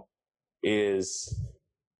now is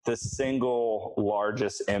the single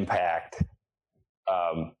largest impact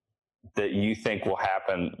that you think will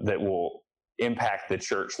happen, that will impact the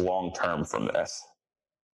church long term from this?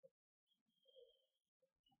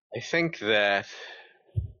 I think that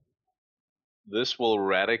this will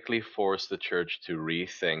radically force the church to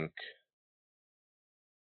rethink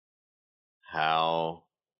how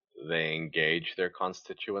they engage their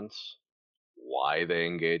constituents, why they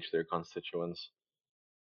engage their constituents,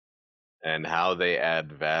 and how they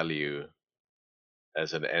add value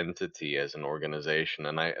as an entity, as an organization.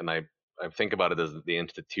 And I think about it as the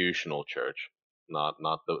institutional church, not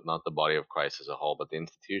the body of Christ as a whole, but the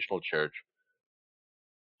institutional church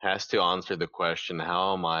has to answer the question: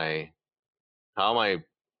 how am I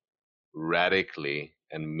radically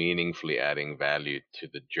and meaningfully adding value to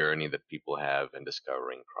the journey that people have in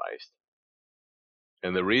discovering Christ?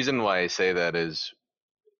 And the reason why I say that is,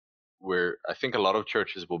 I think a lot of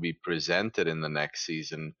churches will be presented in the next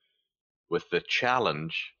season with the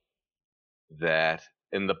challenge that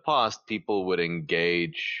in the past people would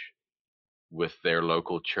engage with their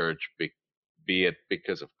local church, be it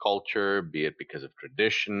because of culture, be it because of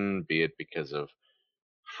tradition, be it because of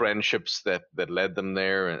friendships that led them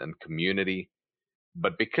there, and community.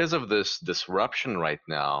 But because of this disruption right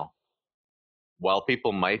now, while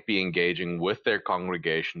people might be engaging with their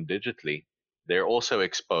congregation digitally, they're also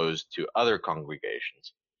exposed to other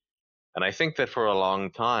congregations. And I think that for a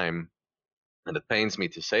long time, and it pains me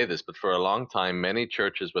to say this, but for a long time, many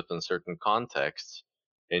churches within certain contexts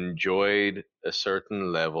enjoyed a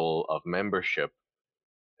certain level of membership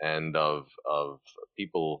and of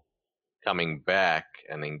people coming back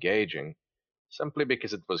and engaging simply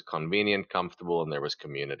because it was convenient, comfortable, and there was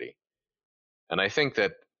community. And I think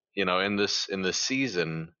that, in this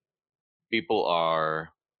season, people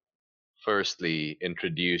are firstly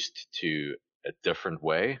introduced to a different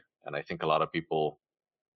way. And I think a lot of people,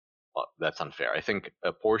 well, that's unfair. I think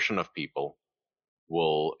a portion of people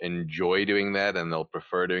will enjoy doing that, and they'll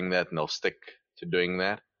prefer doing that, and they'll stick to doing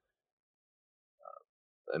that.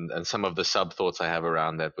 And some of the sub thoughts I have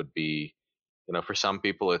around that would be, for some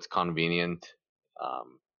people it's convenient.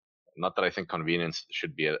 Not that I think convenience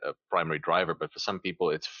should be a primary driver, but for some people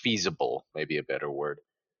it's feasible, maybe a better word,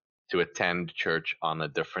 to attend church on a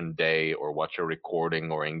different day, or watch a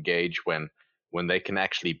recording, or engage when they can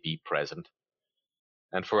actually be present.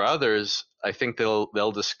 And for others, I think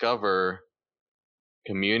they'll discover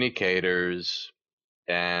communicators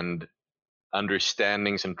and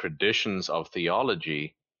understandings and traditions of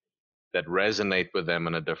theology that resonate with them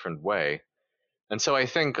in a different way. And so I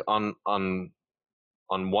think on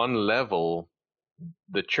one level,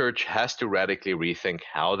 the church has to radically rethink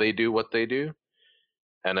how they do what they do,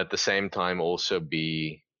 and at the same time also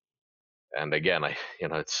be, and again,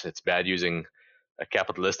 it's bad using a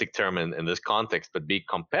capitalistic term in this context, but be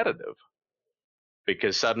competitive,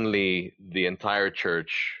 because suddenly the entire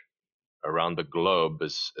church around the globe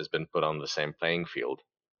has been put on the same playing field.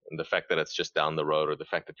 And the fact that it's just down the road, or the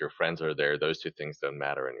fact that your friends are there, those two things don't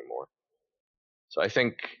matter anymore. So I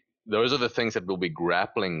think those are the things that we'll be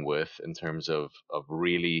grappling with in terms of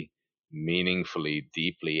really meaningfully,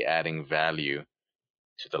 deeply adding value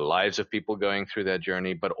to the lives of people going through that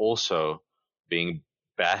journey, but also being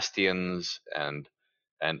bastions and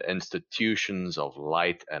institutions of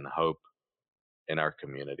light and hope in our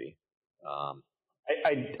community. I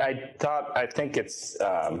think it's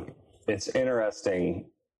interesting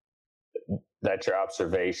that your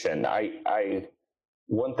observation.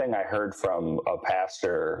 One thing I heard from a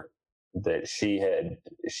pastor that she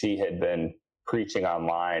had been preaching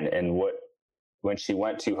online, and when she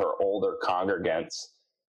went to her older congregants,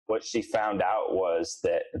 what she found out was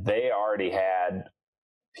that they already had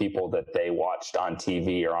people that they watched on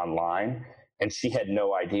TV or online, and she had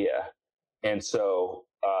no idea. And so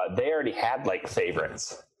they already had like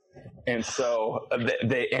favorites, and so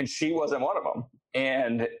and she wasn't one of them.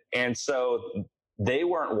 And so they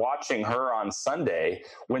weren't watching her on Sunday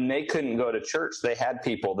when they couldn't go to church. They had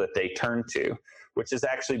people that they turned to, which has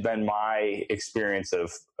actually been my experience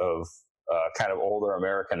of kind of older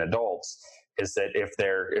American adults. Is that if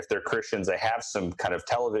they're Christians, they have some kind of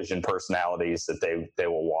television personalities that they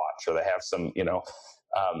will watch, or they have some,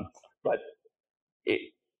 but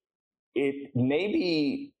it may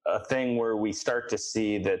be a thing where we start to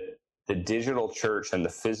see that the digital church and the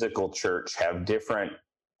physical church have different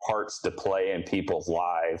parts to play in people's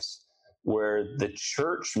lives, where the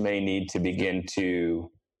church may need to begin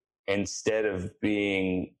to, instead of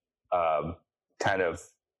being kind of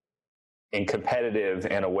in competitive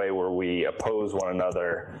in a way where we oppose one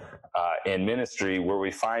another in ministry, where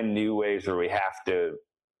we find new ways where we have to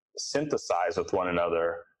synthesize with one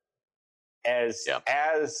another as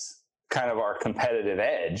kind of our competitive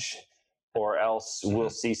edge, or else we'll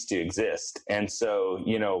cease to exist. And so,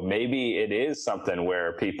 maybe it is something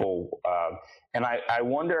where people, and I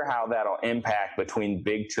wonder how that'll impact between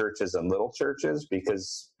big churches and little churches,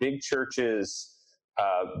 because big churches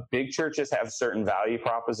have certain value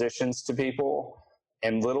propositions to people,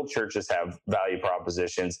 and little churches have value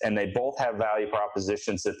propositions, and they both have value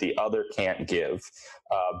propositions that the other can't give.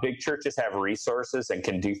 Big churches have resources and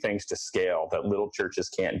can do things to scale that little churches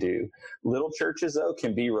can't do. Little churches, though,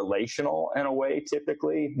 can be relational in a way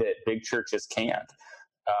typically that big churches can't.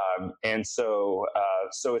 And so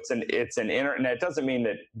it's an internet. It doesn't mean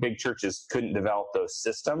that big churches couldn't develop those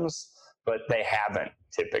systems, but they haven't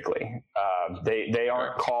typically. They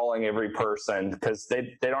aren't calling every person because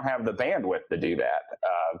they don't have the bandwidth to do that.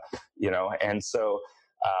 And so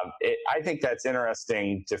I think that's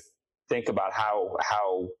interesting to think about how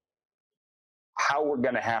we're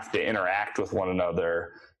going to have to interact with one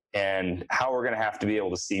another, and how we're going to have to be able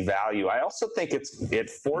to see value. I also think it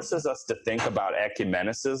forces us to think about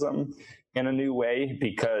ecumenicism in a new way,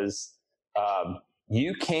 because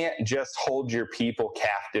you can't just hold your people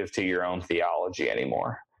captive to your own theology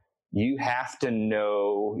anymore. You have to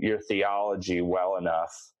know your theology well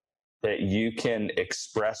enough that you can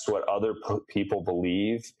express what other people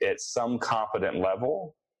believe at some competent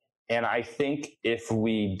level. And I think if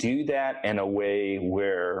we do that in a way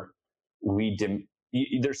where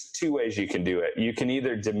there's two ways you can do it. You can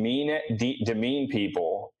either demean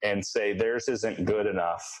people and say theirs isn't good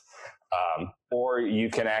enough, or you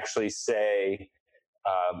can actually say,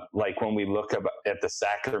 like when we look at the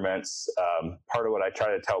sacraments, part of what I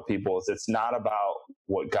try to tell people is it's not about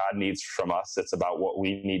what God needs from us, it's about what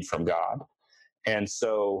we need from God. And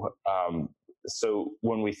so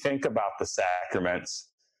when we think about the sacraments,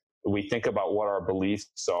 we think about what our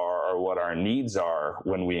beliefs are or what our needs are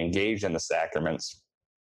when we engage in the sacraments.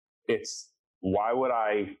 It's why would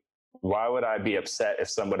I be upset if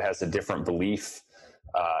somebody has a different belief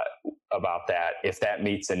about that, if that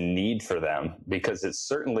meets a need for them? Because it's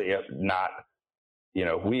certainly not,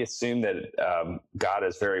 we assume that God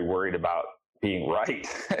is very worried about being right.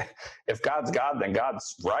 If God's God, then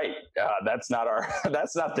God's right. That's not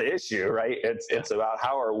the issue, right? It's about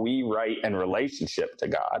how are we right in relationship to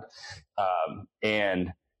God.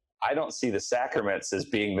 And I don't see the sacraments as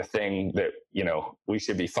being the thing that, we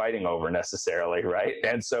should be fighting over necessarily, right?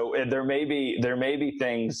 And so there may be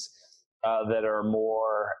things that are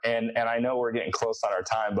more, and I know we're getting close on our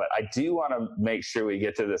time, but I do want to make sure we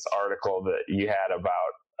get to this article that you had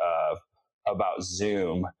about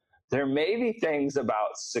Zoom. There may be things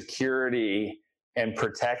about security and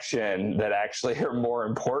protection that actually are more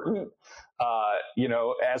important,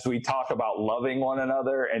 as we talk about loving one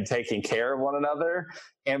another and taking care of one another.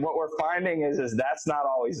 And what we're finding is that's not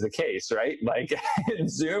always the case, right? Like in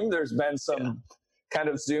Zoom, there's been some kind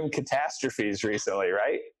of Zoom catastrophes recently,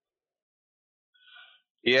 right?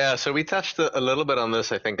 Yeah, so we touched a little bit on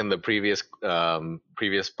this, I think, in the previous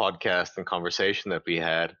podcast and conversation that we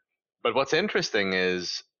had. But what's interesting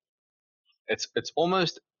is it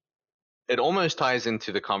almost ties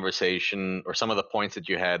into the conversation or some of the points that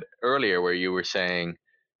you had earlier, where you were saying,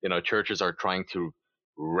 churches are trying to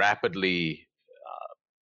rapidly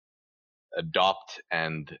adopt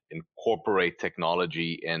and incorporate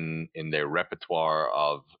technology in their repertoire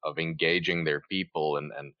of engaging their people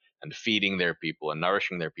and feeding their people and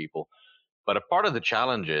nourishing their people. But a part of the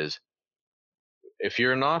challenge is, if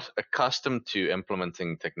you're not accustomed to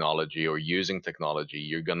implementing technology or using technology,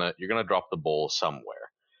 you're gonna drop the ball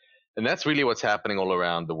somewhere. And that's really what's happening all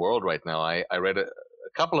around the world right now. I read a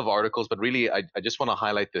couple of articles, but really I just want to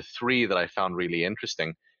highlight the three that I found really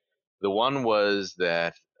interesting. The one was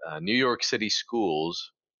that New York City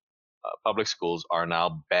schools, public schools, are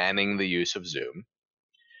now banning the use of Zoom.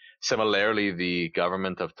 Similarly, the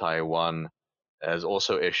government of Taiwan has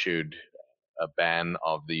also issued a ban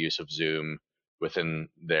of the use of Zoom within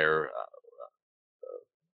their,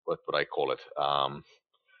 what would I call it,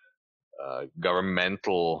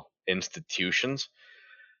 governmental institutions.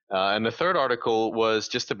 And the third article was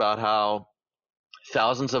just about how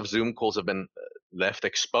thousands of Zoom calls have been left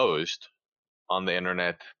exposed on the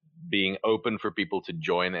internet, being open for people to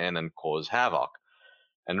join in and cause havoc.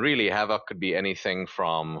 And really, havoc could be anything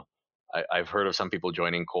from I've heard of some people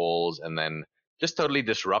joining calls and then just totally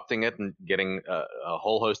disrupting it and getting a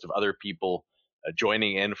whole host of other people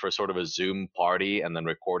joining in for sort of a Zoom party and then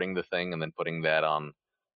recording the thing and then putting that on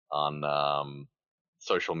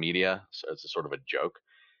social media. So it's a sort of a joke.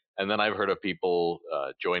 And then I've heard of people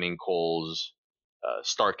joining calls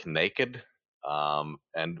stark naked,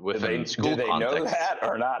 and within Do school they know contexts. that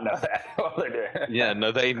or not know that? Well, they're doing. Yeah,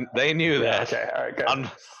 no, they knew Yeah. that. Okay. All right. Good.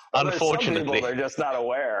 Un- Well, there's some people Unfortunately, they're just not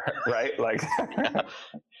aware, right? Like, yeah.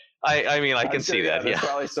 I mean, I I'm can sure. see Yeah. that. There's Yeah.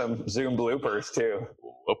 probably some Zoom bloopers too.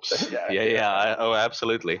 Whoops. Yeah. Yeah, Yeah. yeah. Oh,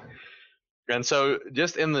 absolutely. And so,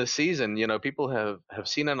 just in the season, people have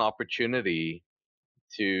seen an opportunity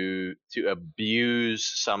to abuse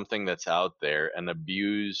something that's out there and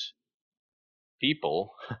abuse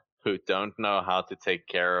people who don't know how to take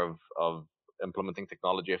care of implementing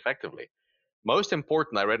technology effectively. Most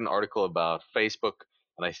important, I read an article about Facebook,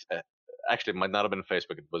 and actually it might not have been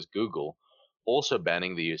Facebook, it was Google, also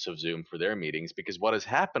banning the use of Zoom for their meetings because what has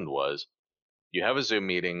happened was you have a Zoom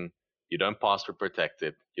meeting, you don't password protect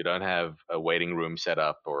it, you don't have a waiting room set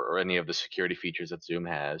up or any of the security features that Zoom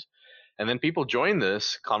has. And then people join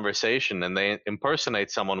this conversation and they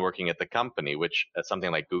impersonate someone working at the company, which at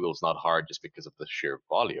something like Google is not hard just because of the sheer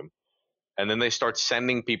volume. And then they start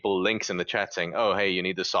sending people links in the chat saying, oh, hey, you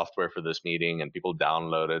need the software for this meeting. And people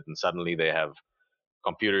download it. And suddenly they have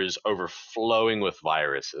computers overflowing with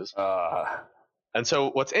viruses. And so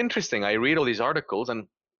what's interesting, I read all these articles and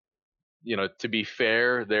to be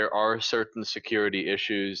fair, there are certain security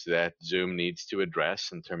issues that Zoom needs to address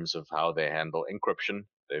in terms of how they handle encryption.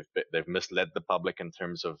 They've misled the public in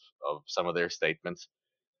terms of some of their statements.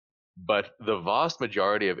 But the vast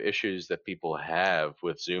majority of issues that people have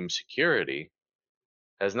with Zoom security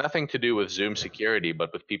has nothing to do with Zoom security,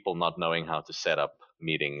 but with people not knowing how to set up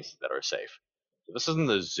meetings that are safe. So this isn't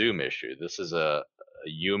a Zoom issue. This is a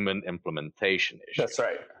human implementation issue. That's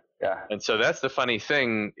right. Yeah. And so that's the funny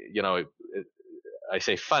thing, I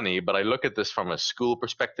say funny, but I look at this from a school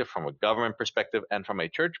perspective, from a government perspective, and from a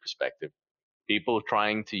church perspective. People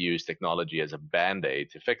trying to use technology as a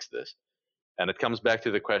band-aid to fix this. And it comes back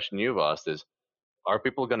to the question you've asked is, are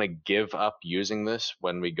people going to give up using this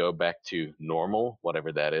when we go back to normal,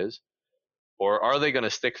 whatever that is? Or are they going to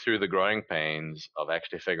stick through the growing pains of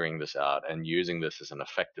actually figuring this out and using this as an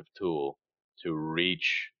effective tool to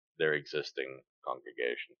reach their existing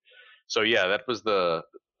congregation? So yeah, that was the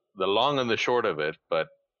long and the short of it, but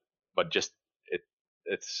just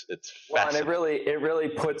it's Well, and fascinating. it really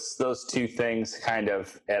puts those two things kind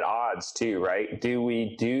of at odds too, right? Do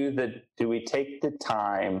we take the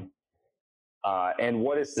time, and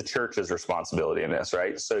what is the church's responsibility in this,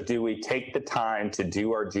 right? So do we take the time to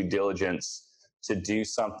do our due diligence to do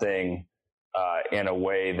something in a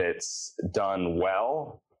way that's done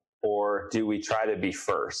well, or do we try to be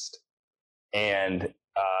first? And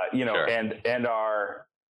Sure. and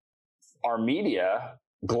our media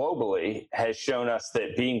globally has shown us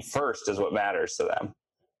that being first is what matters to them,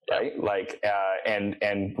 right? Yep. Like,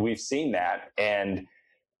 and we've seen that, and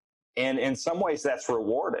in some ways that's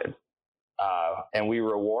rewarded, and we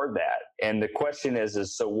reward that. And the question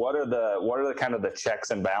is so what are the kind of the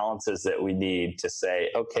checks and balances that we need to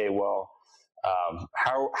say, okay, well,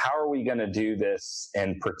 how are we going to do this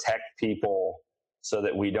and protect people so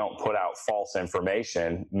that we don't put out false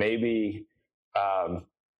information? Maybe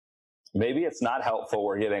it's not helpful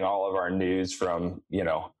we're getting all of our news from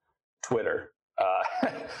Twitter.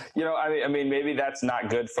 I mean, maybe that's not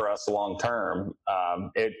good for us long term.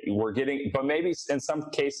 But maybe in some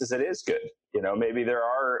cases it is good. Maybe there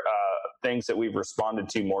are things that we've responded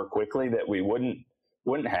to more quickly that we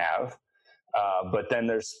wouldn't have. But then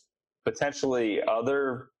there's potentially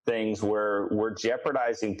other things where we're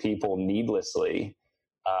jeopardizing people needlessly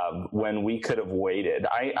when we could have waited.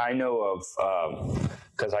 I know of,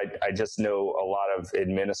 because I just know a lot of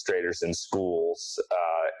administrators in schools,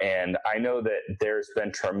 and I know that there's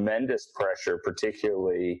been tremendous pressure,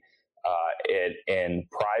 particularly in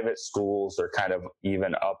private schools or kind of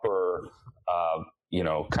even upper,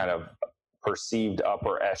 kind of perceived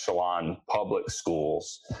upper echelon public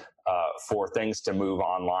schools for things to move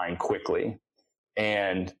online quickly.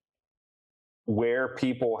 And where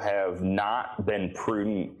people have not been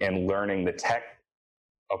prudent in learning the tech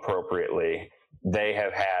appropriately, they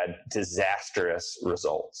have had disastrous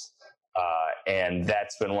results. And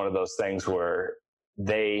that's been one of those things where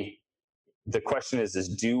the question is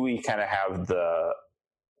do we kind of have the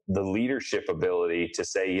leadership ability to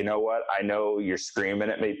say, you know what, I know you're screaming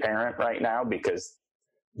at me, parent, right now, because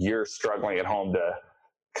you're struggling at home to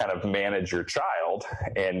kind of manage your child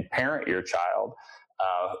and parent your child.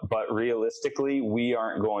 But realistically, we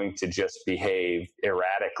aren't going to just behave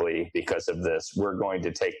erratically because of this. We're going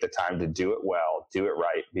to take the time to do it well, do it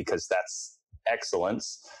right, because that's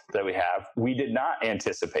excellence that we have. We did not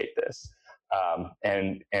anticipate this.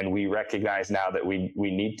 And we recognize now that we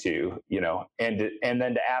need to, and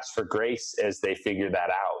then to ask for grace as they figure that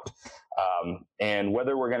out. And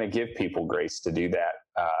whether we're going to give people grace to do that.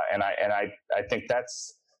 And I think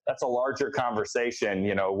that's a larger conversation,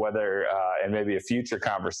 whether, and maybe a future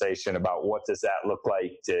conversation about what does that look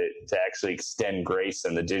like to actually extend grace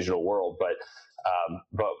in the digital world. But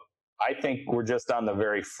I think we're just on the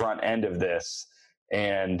very front end of this,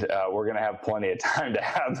 and we're going to have plenty of time to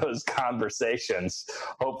have those conversations.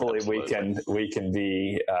 Hopefully Absolutely. we can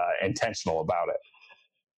be intentional about it.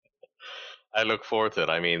 I look forward to it.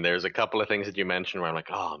 I mean, there's a couple of things that you mentioned where I'm like,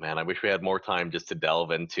 oh man, I wish we had more time just to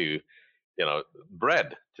delve into,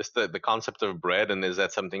 bread, just the concept of bread, and is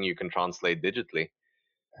that something you can translate digitally?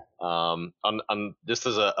 On just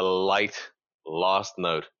as a light last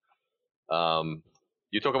note,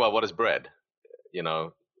 you talk about what is bread.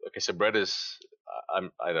 Okay, so bread is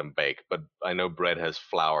I don't bake, but I know bread has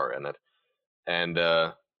flour in it, and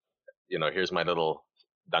here's my little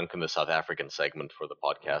Duncan the South African segment for the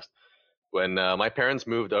podcast. When my parents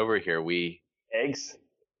moved over here, we eggs.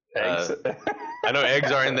 I know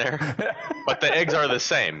eggs are in there, but the eggs are the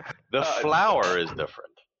same. The flour is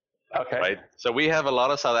different. Okay. Right. So we have a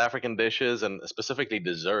lot of South African dishes and specifically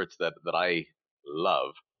desserts that I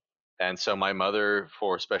love. And so my mother,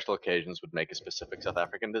 for special occasions, would make a specific South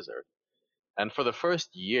African dessert. And for the first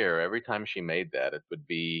year, every time she made that, it would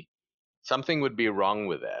be something would be wrong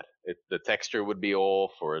with that. The texture would be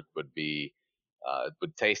off, or it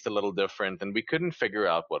would taste a little different, and we couldn't figure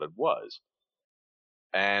out what it was.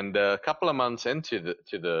 And a couple of months into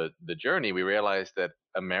the journey, we realized that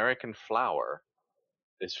American flour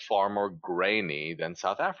is far more grainy than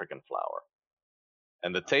South African flour.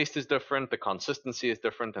 And the taste is different, the consistency is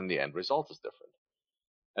different, and the end result is different.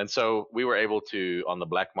 And so we were able to, on the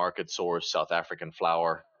black market, source South African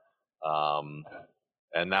flour.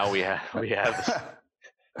 And now we have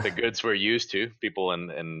the goods we're used to, people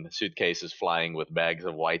in suitcases flying with bags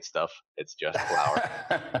of white stuff. It's just flour.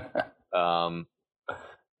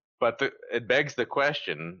 But it begs the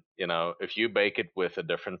question, if you bake it with a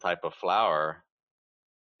different type of flour,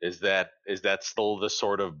 is that still the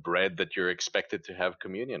sort of bread that you're expected to have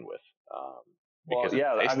communion with? Well,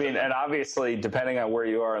 yeah, I mean, and obviously, depending on where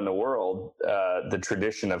you are in the world, the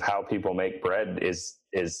tradition of how people make bread is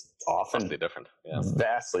often vastly different. Yeah.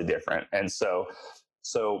 Vastly different. And so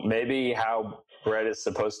maybe how bread is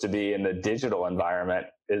supposed to be in the digital environment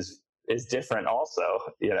is different also,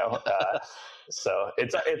 so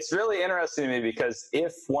it's really interesting to me, because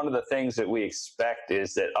if one of the things that we expect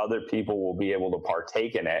is that other people will be able to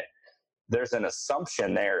partake in it, there's an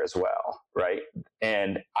assumption there as well, right?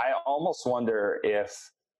 And I almost wonder if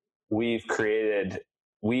we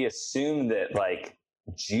assume that, like,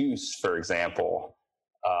 juice, for example,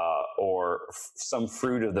 or some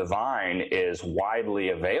fruit of the vine is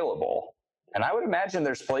widely available. And I would imagine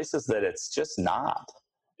there's places that it's just not.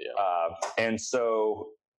 Yeah. And so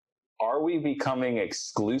are we becoming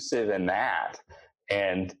exclusive in that?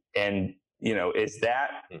 And is that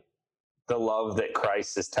the love that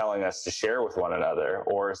Christ is telling us to share with one another?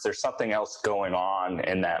 Or is there something else going on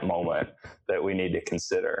in that moment that we need to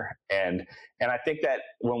consider? And I think that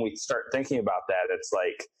when we start thinking about that, it's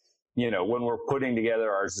like, when we're putting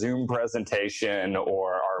together our Zoom presentation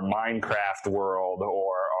or our Minecraft world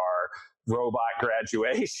or our robot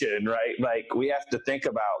graduation, right? Like, we have to think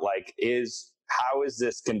about, like, how is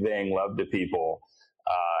this conveying love to people?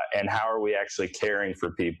 And how are we actually caring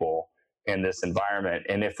for people in this environment?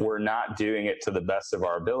 And if we're not doing it to the best of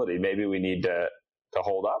our ability, maybe we need to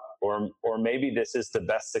hold up, or maybe this is the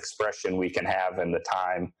best expression we can have in the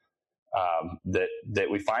time that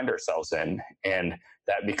we find ourselves in, and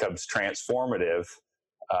that becomes transformative,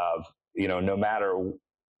 no matter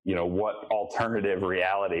what alternative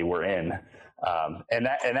reality we're in. And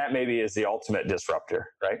that maybe is the ultimate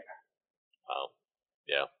disruptor, right? Wow.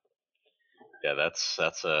 Yeah, that's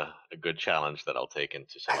a good challenge that I'll take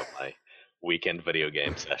into some of my weekend video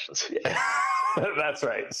game sessions. Yeah. That's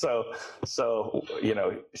right. So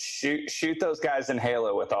shoot those guys in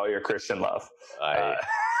Halo with all your Christian love.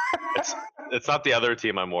 It's not the other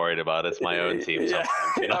team I'm worried about. It's my own team. Yeah.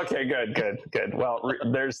 Sometimes, Okay. Good. Well,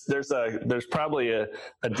 there's probably a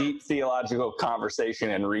deep theological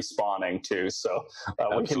conversation in respawning too. So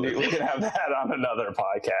we can have that on another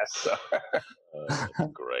podcast. So.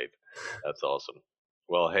 Great. That's awesome.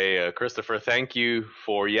 Well, hey, Christopher, thank you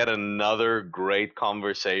for yet another great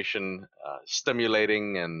conversation,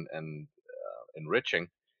 stimulating and enriching.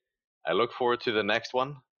 I look forward to the next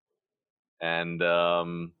one, and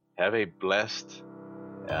have a blessed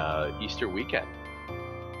Easter weekend.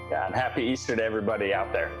 Yeah, and happy Easter to everybody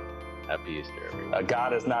out there. Happy Easter, everyone.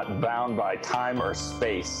 God is not bound by time or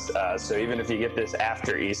space, so even if you get this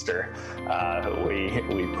after Easter,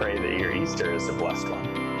 we pray that your Easter is a blessed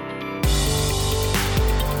one.